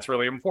back, and that's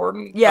really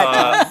important. Yeah,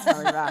 Donald's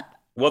coming back.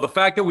 Well, the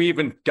fact that we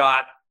even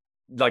got,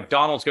 like,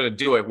 Donald's going to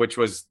do it,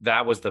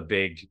 that was the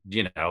big,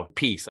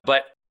 piece.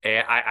 But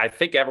I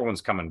think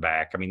everyone's coming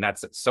back. I mean,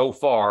 so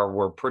far,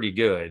 we're pretty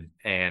good.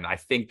 And I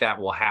think that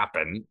will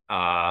happen.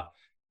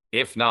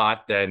 If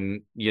not,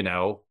 then,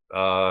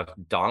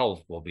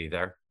 Donald will be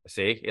there.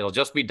 See, it'll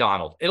just be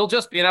Donald. It'll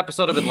just be an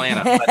episode of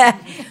Atlanta.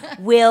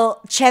 Will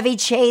Chevy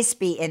Chase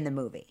be in the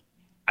movie?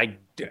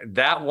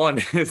 That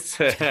one is,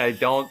 I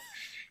don't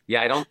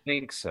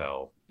think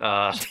so.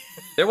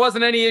 There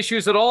wasn't any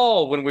issues at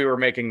all when we were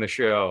making the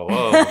show.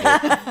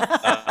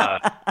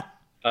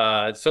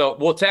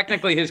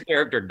 Technically his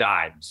character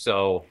died.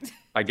 So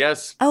I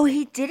guess. Oh,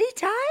 did he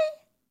die?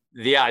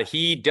 Yeah,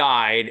 he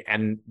died.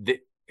 And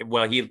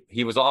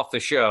he was off the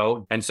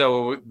show. And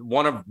so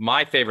one of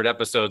my favorite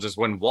episodes is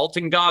when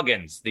Walton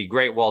Goggins, the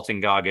great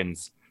Walton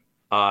Goggins,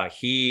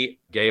 he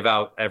gave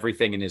out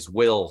everything in his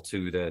will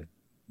to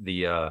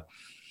the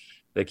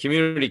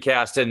Community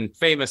cast, and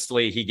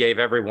famously he gave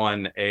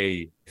everyone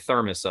a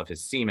thermos of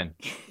his semen.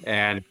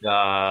 And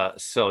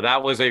so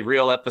that was a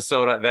real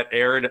episode that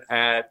aired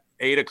at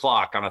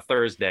 8:00 on a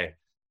Thursday.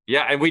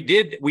 Yeah, and we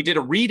did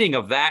a reading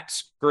of that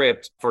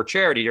script for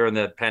charity during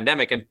the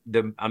pandemic, and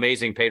the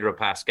amazing Pedro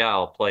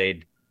Pascal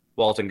played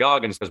Walton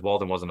Goggins because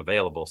Walton wasn't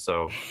available.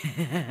 So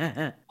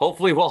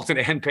hopefully Walton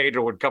and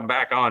Pedro would come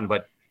back on,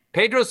 but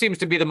Pedro seems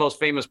to be the most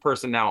famous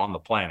person now on the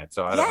planet.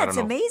 So I don't know. It's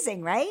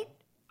amazing, right?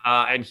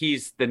 And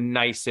he's the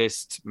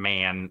nicest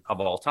man of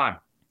all time.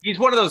 He's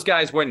one of those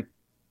guys when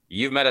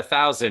you've met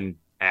 1,000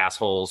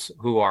 assholes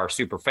who are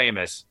super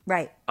famous.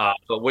 Right.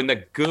 But when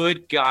the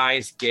good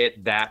guys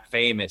get that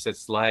famous,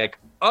 it's like,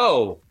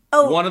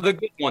 one of the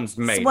good ones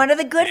made. One of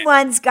the good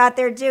ones got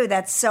their due.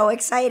 That's so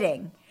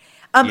exciting.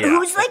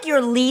 Who's like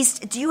your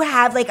least, do you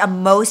have like a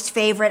most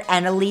favorite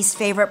and a least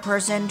favorite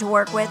person to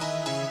work with?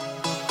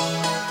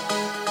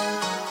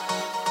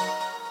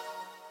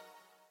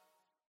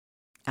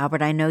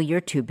 Albert, I know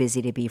you're too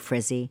busy to be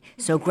frizzy,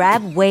 so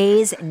grab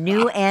Ouai's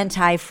new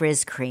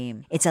anti-frizz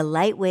cream. It's a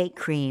lightweight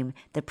cream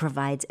that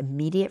provides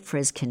immediate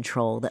frizz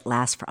control that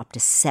lasts for up to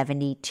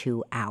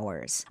 72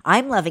 hours.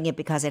 I'm loving it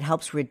because it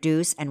helps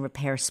reduce and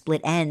repair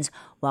split ends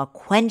while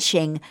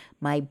quenching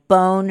my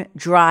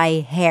bone-dry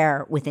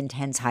hair with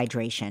intense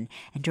hydration.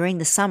 And during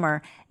the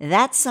summer,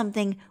 that's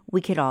something we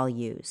could all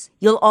use.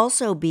 You'll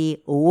also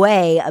be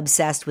way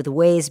obsessed with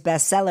Ouai's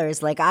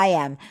bestsellers like I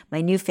am.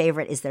 My new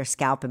favorite is their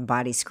Scalp and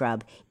Body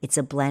Scrub. It's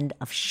a blend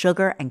of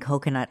sugar and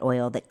coconut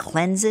oil that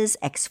cleanses,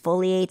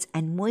 exfoliates,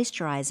 and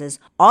moisturizes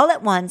all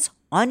at once,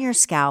 on your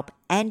scalp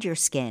and your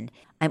skin.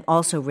 I'm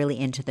also really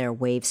into their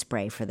wave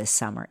spray for this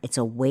summer. It's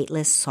a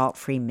weightless,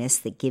 salt-free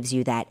mist that gives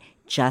you that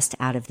just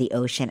out of the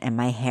ocean and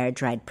my hair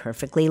dried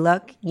perfectly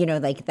look. You know,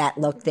 like that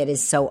look that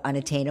is so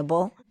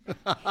unattainable.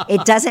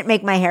 It doesn't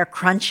make my hair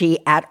crunchy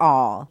at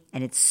all,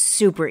 and it's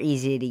super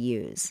easy to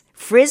use.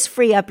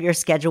 Frizz-free up your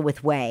schedule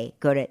with Ouai.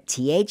 Go to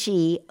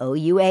TheOuai.com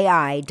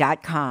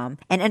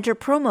and enter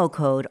promo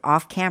code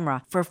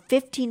OFFCAMERA for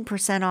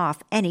 15%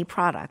 off any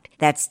product.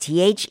 That's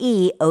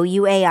TheOuai.com,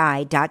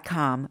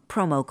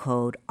 promo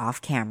code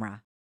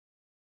OFFCAMERA.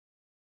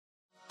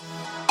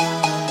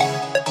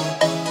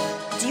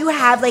 Do you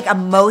have like a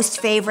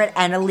most favorite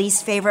and a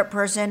least favorite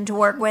person to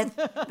work with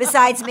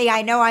besides me?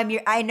 I know I'm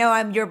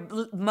your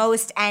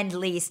most and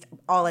least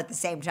all at the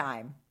same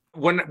time.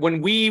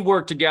 When we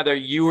worked together,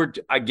 you were,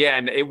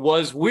 again, it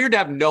was weird to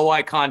have no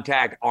eye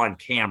contact on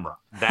camera.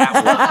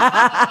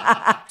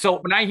 That was. So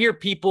when I hear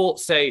people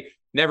say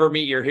never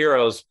meet your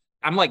heroes,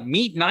 I'm like,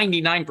 meet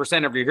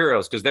 99% of your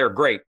heroes because they're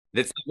great.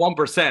 It's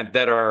 1%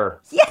 that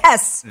are.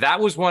 Yes. That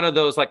was one of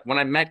those, like when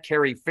I met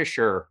Carrie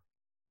Fisher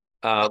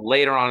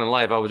later on in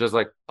life, I was just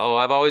like, oh,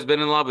 I've always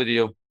been in love with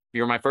you.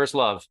 You're my first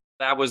love.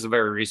 That was a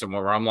very recent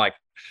one where I'm like,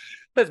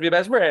 let's be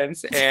best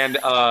friends. And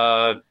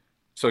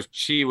so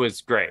she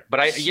was great.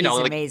 But She's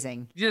like,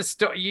 amazing.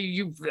 Just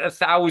you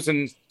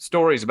 1,000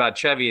 stories about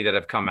Chevy that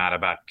have come out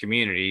about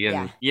Community,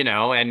 and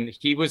and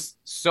he was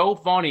so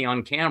funny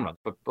on camera.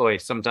 But boy,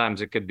 sometimes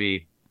it could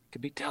be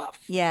tough.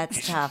 Yeah,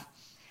 it's tough.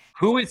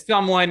 Who is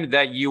someone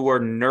that you were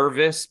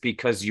nervous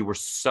because you were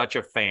such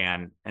a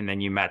fan, and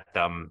then you met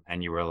them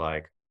and you were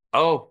like,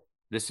 oh,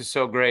 this is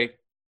so great?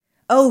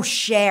 Oh,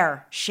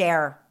 Cher.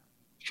 Cher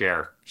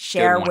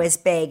Was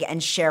big,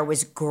 and Cher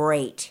was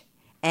great.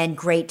 And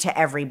great to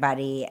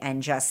everybody,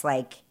 and just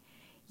like,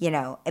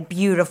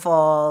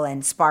 beautiful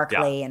and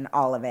sparkly and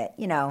all of it,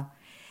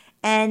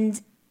 And,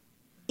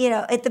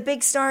 at the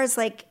big stars,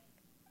 like,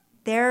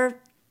 they're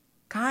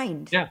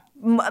kind. Yeah.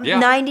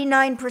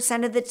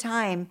 99% of the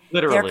time,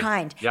 literally, they're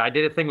kind. Yeah, I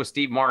did a thing with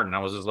Steve Martin. I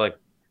was just like,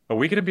 are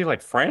we going to be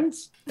like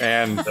friends?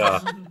 And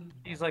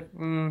he's like,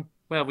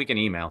 well, we can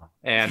email.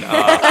 And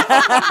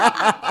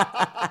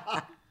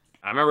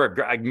I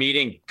remember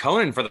meeting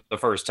Conan for the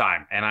first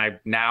time, and I'm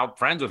now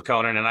friends with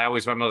Conan. And I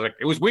was like,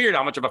 it was weird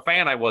how much of a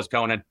fan I was,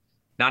 Conan.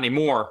 Not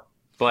anymore,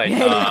 but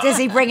does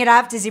he bring it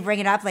up?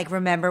 Like,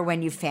 remember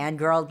when you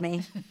fangirled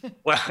me?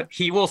 Well,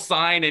 he will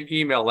sign an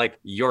email like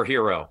your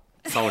hero,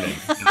 Conan.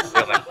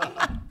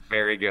 Like,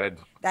 very good.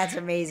 That's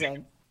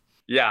amazing.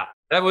 Yeah,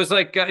 that was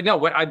like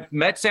when I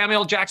met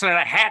Samuel Jackson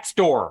at a hat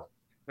store,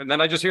 and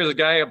then I just hear this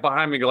guy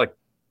behind me go like,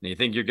 "You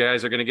think you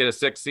guys are going to get a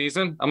 6th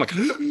season?" I'm like,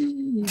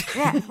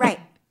 yeah,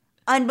 right.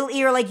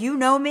 You're like, you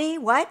know me?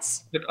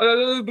 What?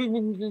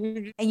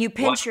 And you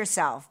pinch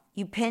yourself.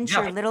 You pinch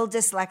your little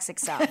dyslexic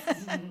self.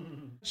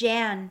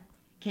 Jan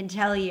can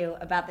tell you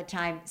about the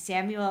time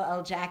Samuel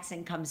L.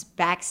 Jackson comes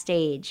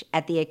backstage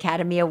at the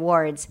Academy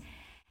Awards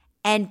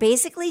and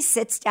basically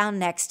sits down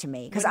next to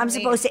me because I'm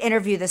supposed to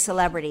interview the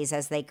celebrities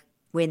as they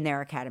win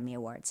their Academy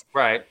Awards.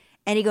 Right.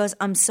 And he goes,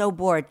 I'm so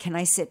bored. Can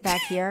I sit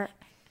back here?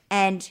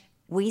 And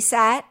we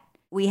sat.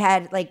 We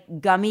had like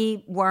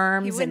gummy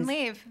worms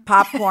and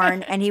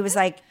popcorn. And he was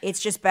like, it's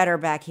just better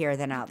back here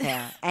than out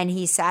there. And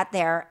he sat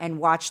there and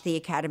watched the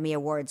Academy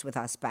Awards with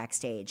us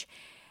backstage.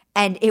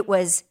 And it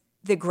was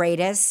the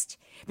greatest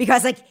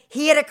because like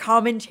he had a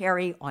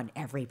commentary on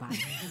everybody.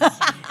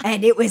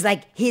 And it was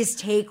like his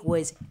take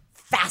was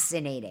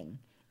fascinating.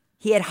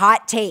 He had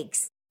hot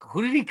takes.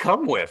 Who did he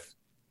come with?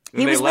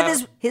 He was with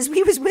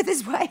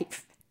his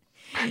wife.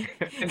 And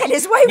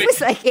his wife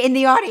was like in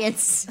the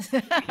audience.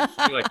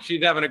 Like,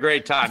 she's having a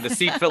great time. The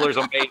seat filler's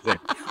amazing.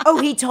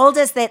 Oh, he told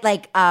us that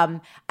like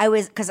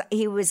because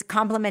he was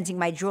complimenting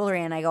my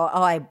jewelry, and I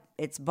go,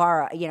 it's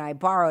borrowed. I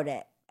borrowed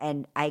it,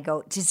 and I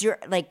go, does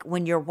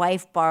when your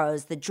wife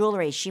borrows the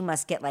jewelry, she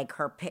must get like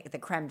her pick, the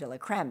creme de la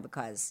creme,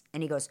 because.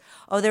 And he goes,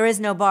 oh, there is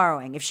no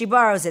borrowing. If she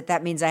borrows it,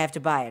 that means I have to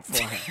buy it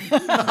for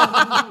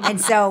her.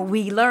 And so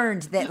we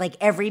learned that like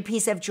every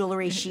piece of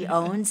jewelry she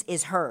owns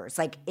is hers.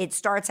 Like it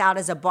starts out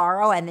as a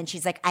borrow, and then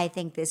she's like, I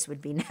think this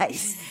would be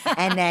nice,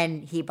 and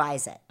then he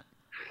buys it.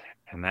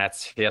 And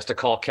he has to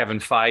call Kevin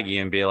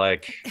Feige and be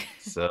like,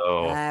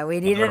 so we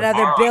need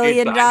another $1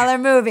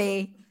 billion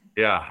movie.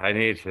 Yeah, I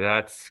need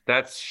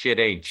that shit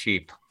ain't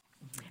cheap.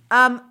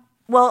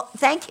 Well,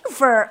 thank you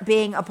for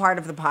being a part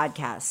of the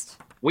podcast.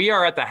 We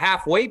are at the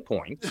halfway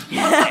point.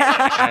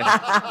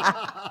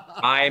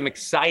 I'm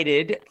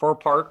excited for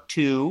part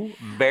 2.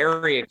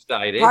 Very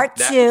excited. Part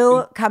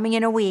 2 coming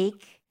in a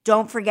week.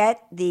 Don't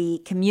forget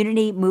the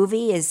Community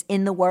movie is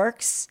in the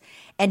works.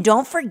 And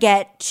don't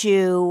forget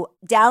to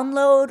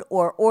download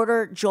or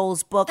order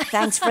Joel's book,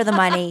 Thanks for the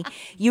Money.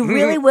 You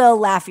really will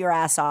laugh your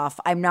ass off.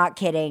 I'm not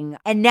kidding.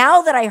 And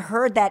now that I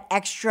heard that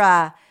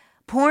extra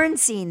porn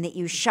scene that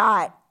you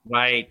shot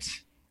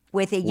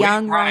with a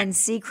young Ryan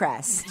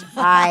Seacrest,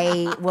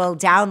 I will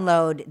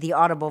download the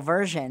Audible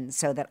version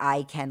so that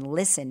I can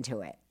listen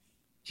to it.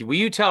 Will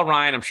you tell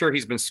Ryan? I'm sure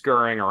he's been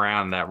scurrying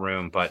around that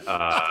room, but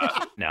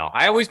no.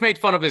 I always made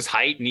fun of his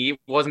height, and he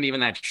wasn't even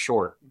that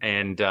short.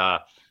 And I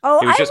will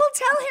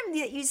tell him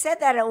that you said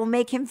that. It will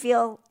make him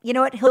feel, you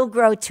know what? He'll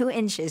grow 2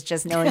 inches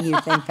just knowing you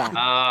think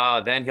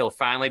that. Then he'll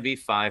finally be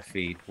 5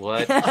 feet.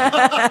 What?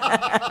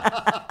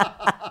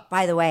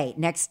 By the way,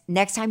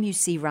 next time you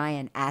see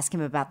Ryan, ask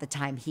him about the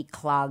time he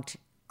clogged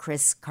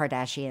Kris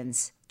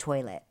Kardashian's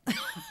toilet.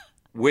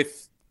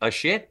 With a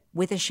shit?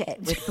 With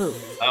poop.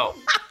 Oh.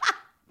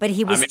 But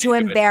he was too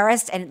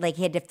embarrassed and like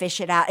he had to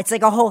fish it out. It's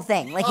like a whole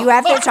thing. Like you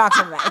have to talk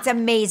to him about it. It's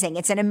amazing.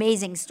 It's an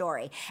amazing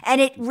story.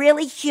 And it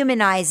really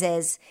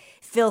humanizes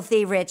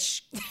filthy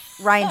rich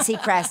Ryan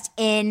Seacrest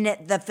in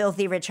the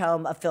filthy rich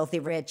home of filthy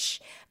rich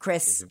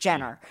Kris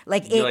Jenner.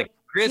 Like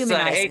Kris,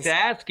 I hate to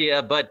ask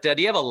you, but do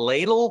you have a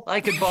ladle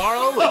I could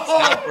borrow? It's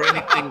not for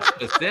anything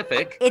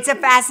specific. It's a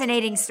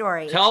fascinating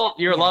story. Tell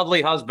your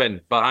lovely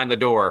husband behind the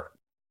door.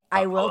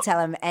 I will tell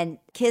him. And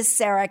kiss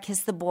Sarah,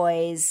 kiss the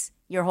boys,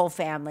 your whole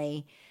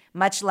family.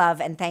 Much love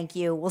and thank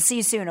you. We'll see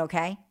you soon,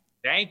 okay?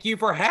 Thank you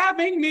for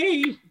having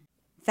me.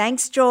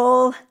 Thanks,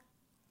 Joel.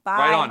 Bye.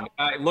 Right on.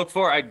 I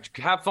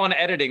have fun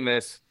editing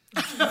this.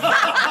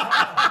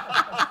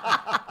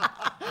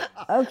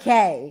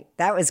 Okay,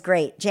 that was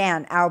great.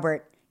 Jan,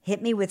 Albert,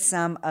 hit me with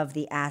some of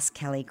the Ask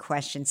Kelly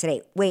questions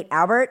today. Wait,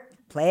 Albert,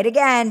 play it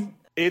again.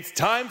 It's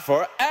time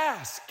for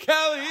Ask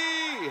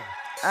Kelly.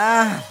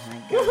 Oh,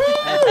 my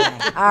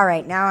God. Okay. All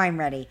right, now I'm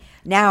ready.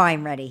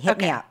 Hit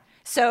me up.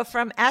 So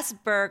from S.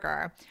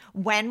 Berger,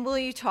 when will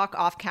you talk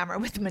off camera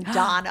with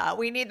Madonna?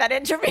 We need that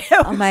interview.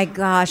 Oh my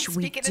gosh,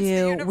 we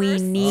do. We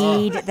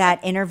need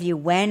that interview.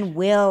 When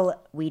will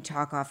we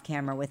talk off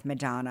camera with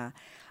Madonna?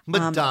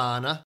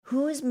 Madonna.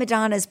 Who is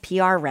Madonna's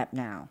PR rep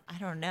now? I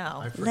don't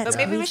know. But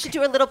maybe we should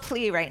do a little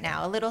plea right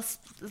now. A little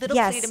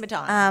plea to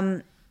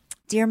Madonna.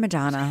 Dear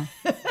Madonna.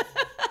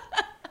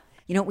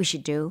 You know what we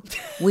should do?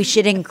 We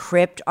should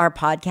encrypt our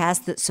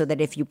podcast so that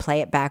if you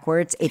play it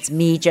backwards, it's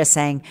me just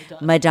saying,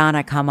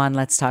 Madonna, come on,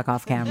 let's talk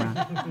off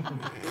camera.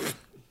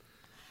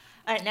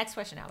 All right, next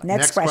question, Alex.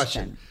 Next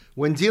question.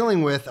 When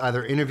dealing with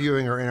either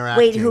interviewing or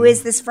interacting. Wait, who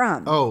is this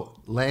from? Oh,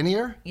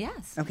 Lanier?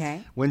 Yes.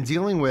 Okay. When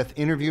dealing with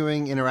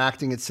interviewing,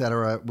 interacting,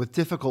 etc., with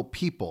difficult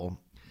people,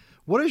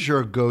 what is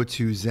your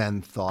go-to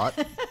Zen thought?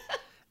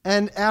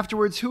 And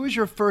afterwards, who is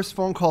your first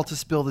phone call to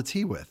spill the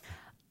tea with?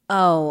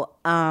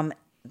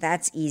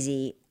 That's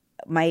easy.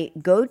 My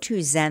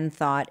go-to Zen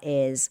thought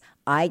is,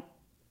 I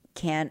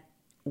can't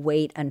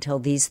wait until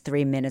these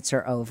 3 minutes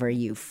are over,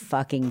 you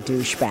fucking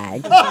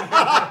douchebag.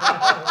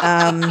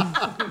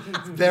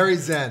 Very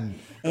Zen.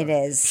 It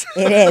is.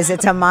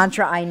 It's a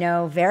mantra I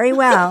know very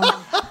well.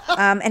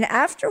 And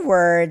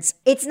afterwards,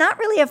 it's not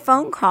really a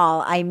phone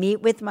call. I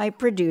meet with my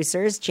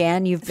producers.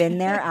 Jan, you've been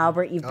there.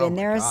 Albert, you've been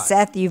there. God.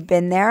 Seth, you've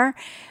been there.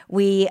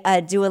 We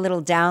do a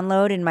little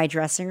download in my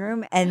dressing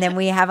room, and then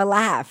we have a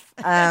laugh.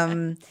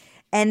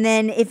 And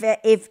then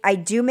if I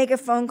do make a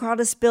phone call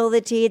to spill the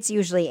tea, it's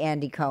usually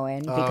Andy Cohen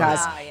because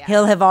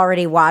he'll have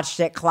already watched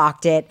it,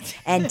 clocked it,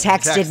 and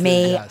texted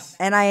me. Yes.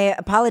 And I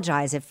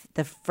apologize if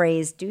the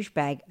phrase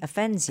douchebag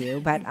offends you,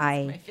 but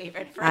my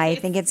favorite phrase. I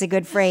think it's a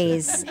good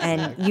phrase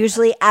and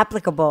usually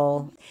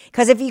applicable.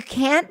 Because if you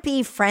can't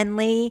be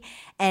friendly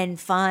and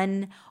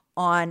fun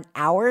on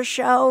our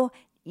show,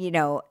 you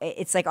know,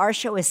 it's like our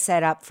show is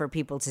set up for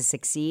people to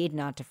succeed,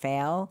 not to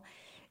fail.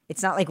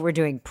 It's not like we're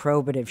doing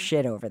probative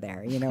shit over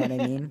there. You know what I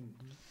mean?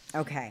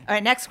 Okay. All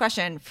right, next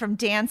question from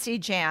Dancy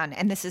Jan.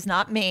 And this is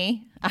not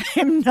me. I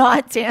am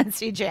not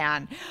Dancy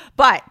Jan.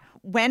 But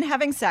when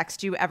having sex,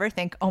 do you ever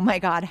think, oh my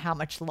God, how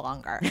much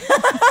longer?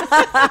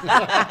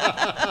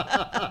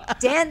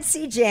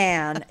 Dancy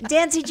Jan,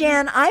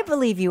 I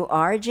believe you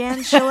are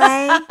Jan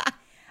Chalet.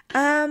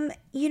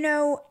 You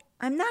know,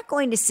 I'm not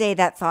going to say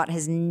that thought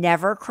has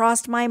never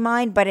crossed my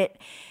mind, but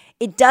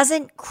it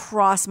doesn't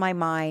cross my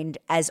mind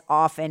as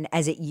often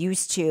as it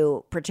used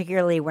to,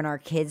 particularly when our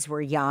kids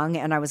were young.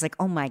 And I was like,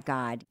 oh my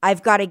God,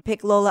 I've got to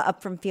pick Lola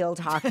up from field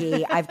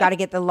hockey. I've got to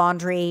get the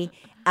laundry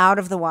out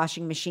of the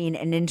washing machine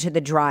and into the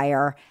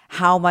dryer.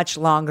 How much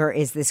longer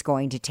is this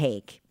going to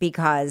take?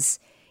 Because,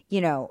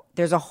 you know,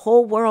 there's a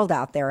whole world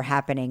out there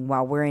happening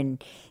while we're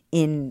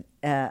in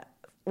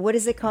what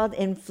is it called?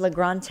 In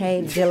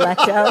flagrante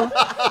delicto?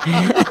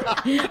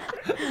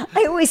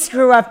 I always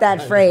screw up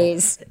that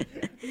phrase.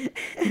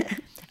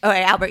 All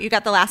right, Albert, you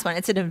got the last one.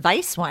 It's an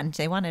advice one.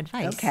 They want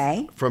advice.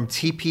 Okay. From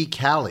TP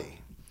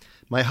Cali.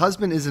 My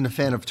husband isn't a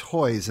fan of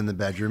toys in the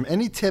bedroom.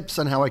 Any tips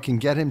on how I can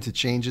get him to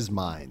change his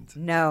mind?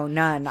 No,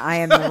 none. I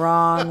am the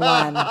wrong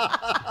one.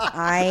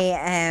 I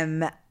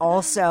am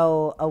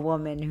also a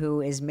woman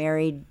who is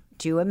married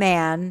to a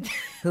man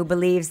who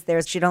believes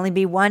there should only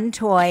be one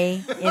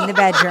toy in the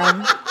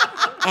bedroom,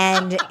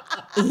 and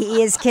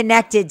he is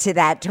connected to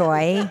that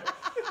toy.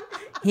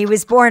 He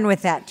was born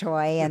with that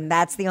toy, and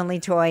that's the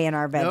only toy in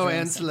our bedroom. No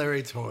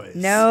ancillary toys.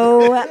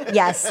 No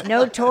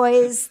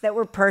toys that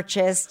were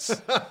purchased.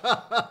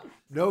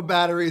 No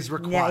batteries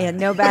required. Yeah,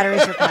 no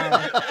batteries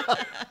required.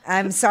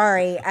 I'm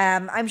sorry.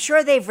 I'm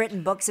sure they've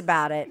written books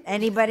about it.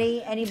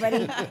 Anybody?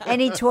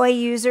 Any toy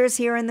users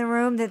here in the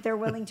room that they're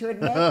willing to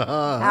admit?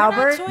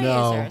 Albert? Toy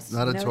No, users.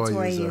 not a No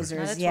toy user. users.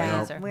 Not a toy Yeah,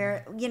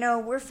 user.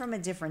 we're from a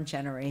different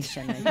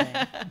generation. I think.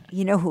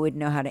 You know who would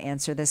know how to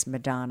answer this?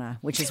 Madonna,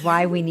 which is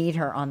why we need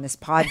her on this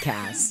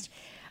podcast.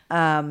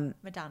 Madonna.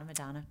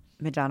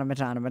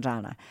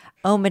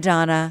 Oh,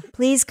 Madonna,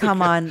 please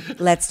come on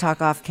Let's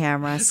Talk Off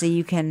Camera so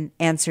you can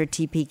answer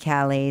TP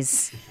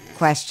Callie's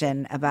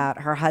question about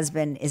her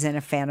husband isn't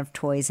a fan of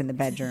toys in the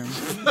bedroom.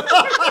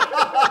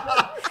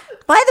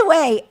 By the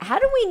way, how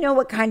do we know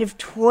what kind of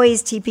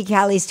toys TP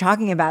Callie's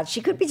talking about?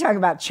 She could be talking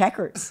about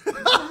checkers.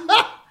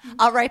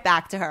 I'll write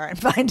back to her and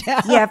find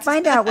out. Yeah,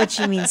 find out what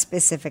she means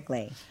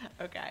specifically.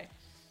 Okay.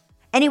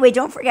 Anyway,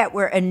 don't forget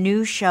we're a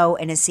new show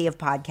in a sea of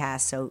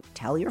podcasts, so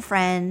tell your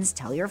friends,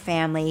 tell your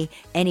family,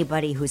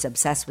 anybody who's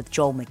obsessed with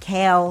Joel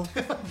McHale.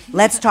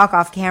 Let's Talk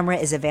Off Camera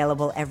is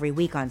available every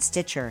week on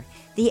Stitcher,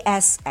 the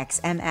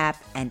SXM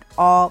app, and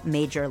all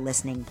major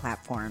listening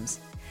platforms.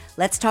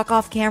 Let's Talk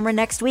Off Camera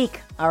next week,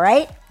 all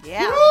right?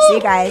 Yeah. See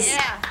you guys.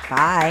 Yeah.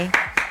 Bye.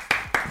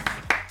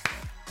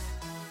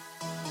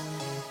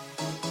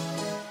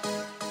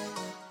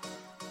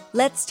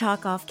 Let's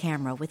Talk Off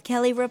Camera with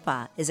Kelly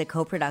Ripa is a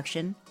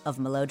co-production of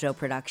Melojo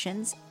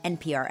Productions and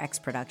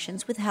PRX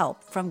Productions with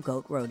help from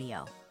Goat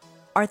Rodeo.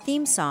 Our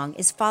theme song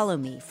is Follow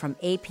Me from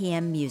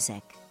APM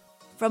Music.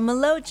 From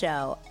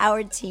Melojo,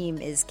 our team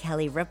is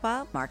Kelly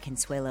Ripa, Mark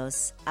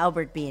Consuelos,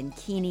 Albert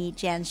Bianchini,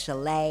 Jan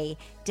Chalet,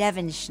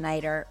 Devin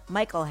Schneider,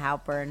 Michael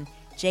Halpern,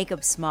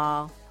 Jacob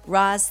Small,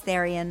 Roz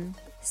Therian,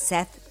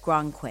 Seth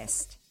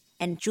Gronquist,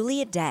 and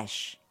Julia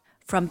Desch.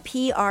 From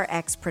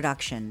PRX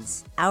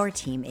Productions, our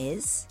team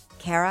is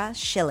Kara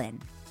Schillen,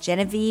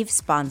 Genevieve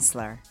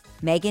Sponsler,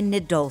 Megan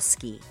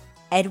Nadolski,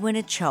 Edwin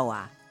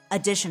Ochoa.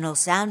 Additional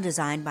sound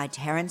design by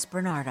Terrence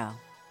Bernardo.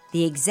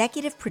 The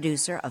executive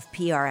producer of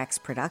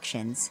PRX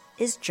Productions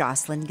is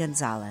Jocelyn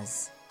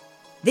Gonzalez.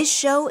 This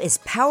show is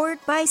powered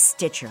by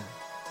Stitcher.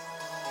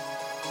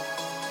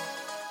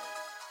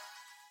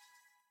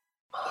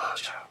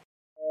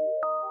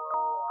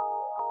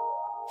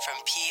 From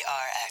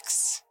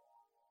PRX.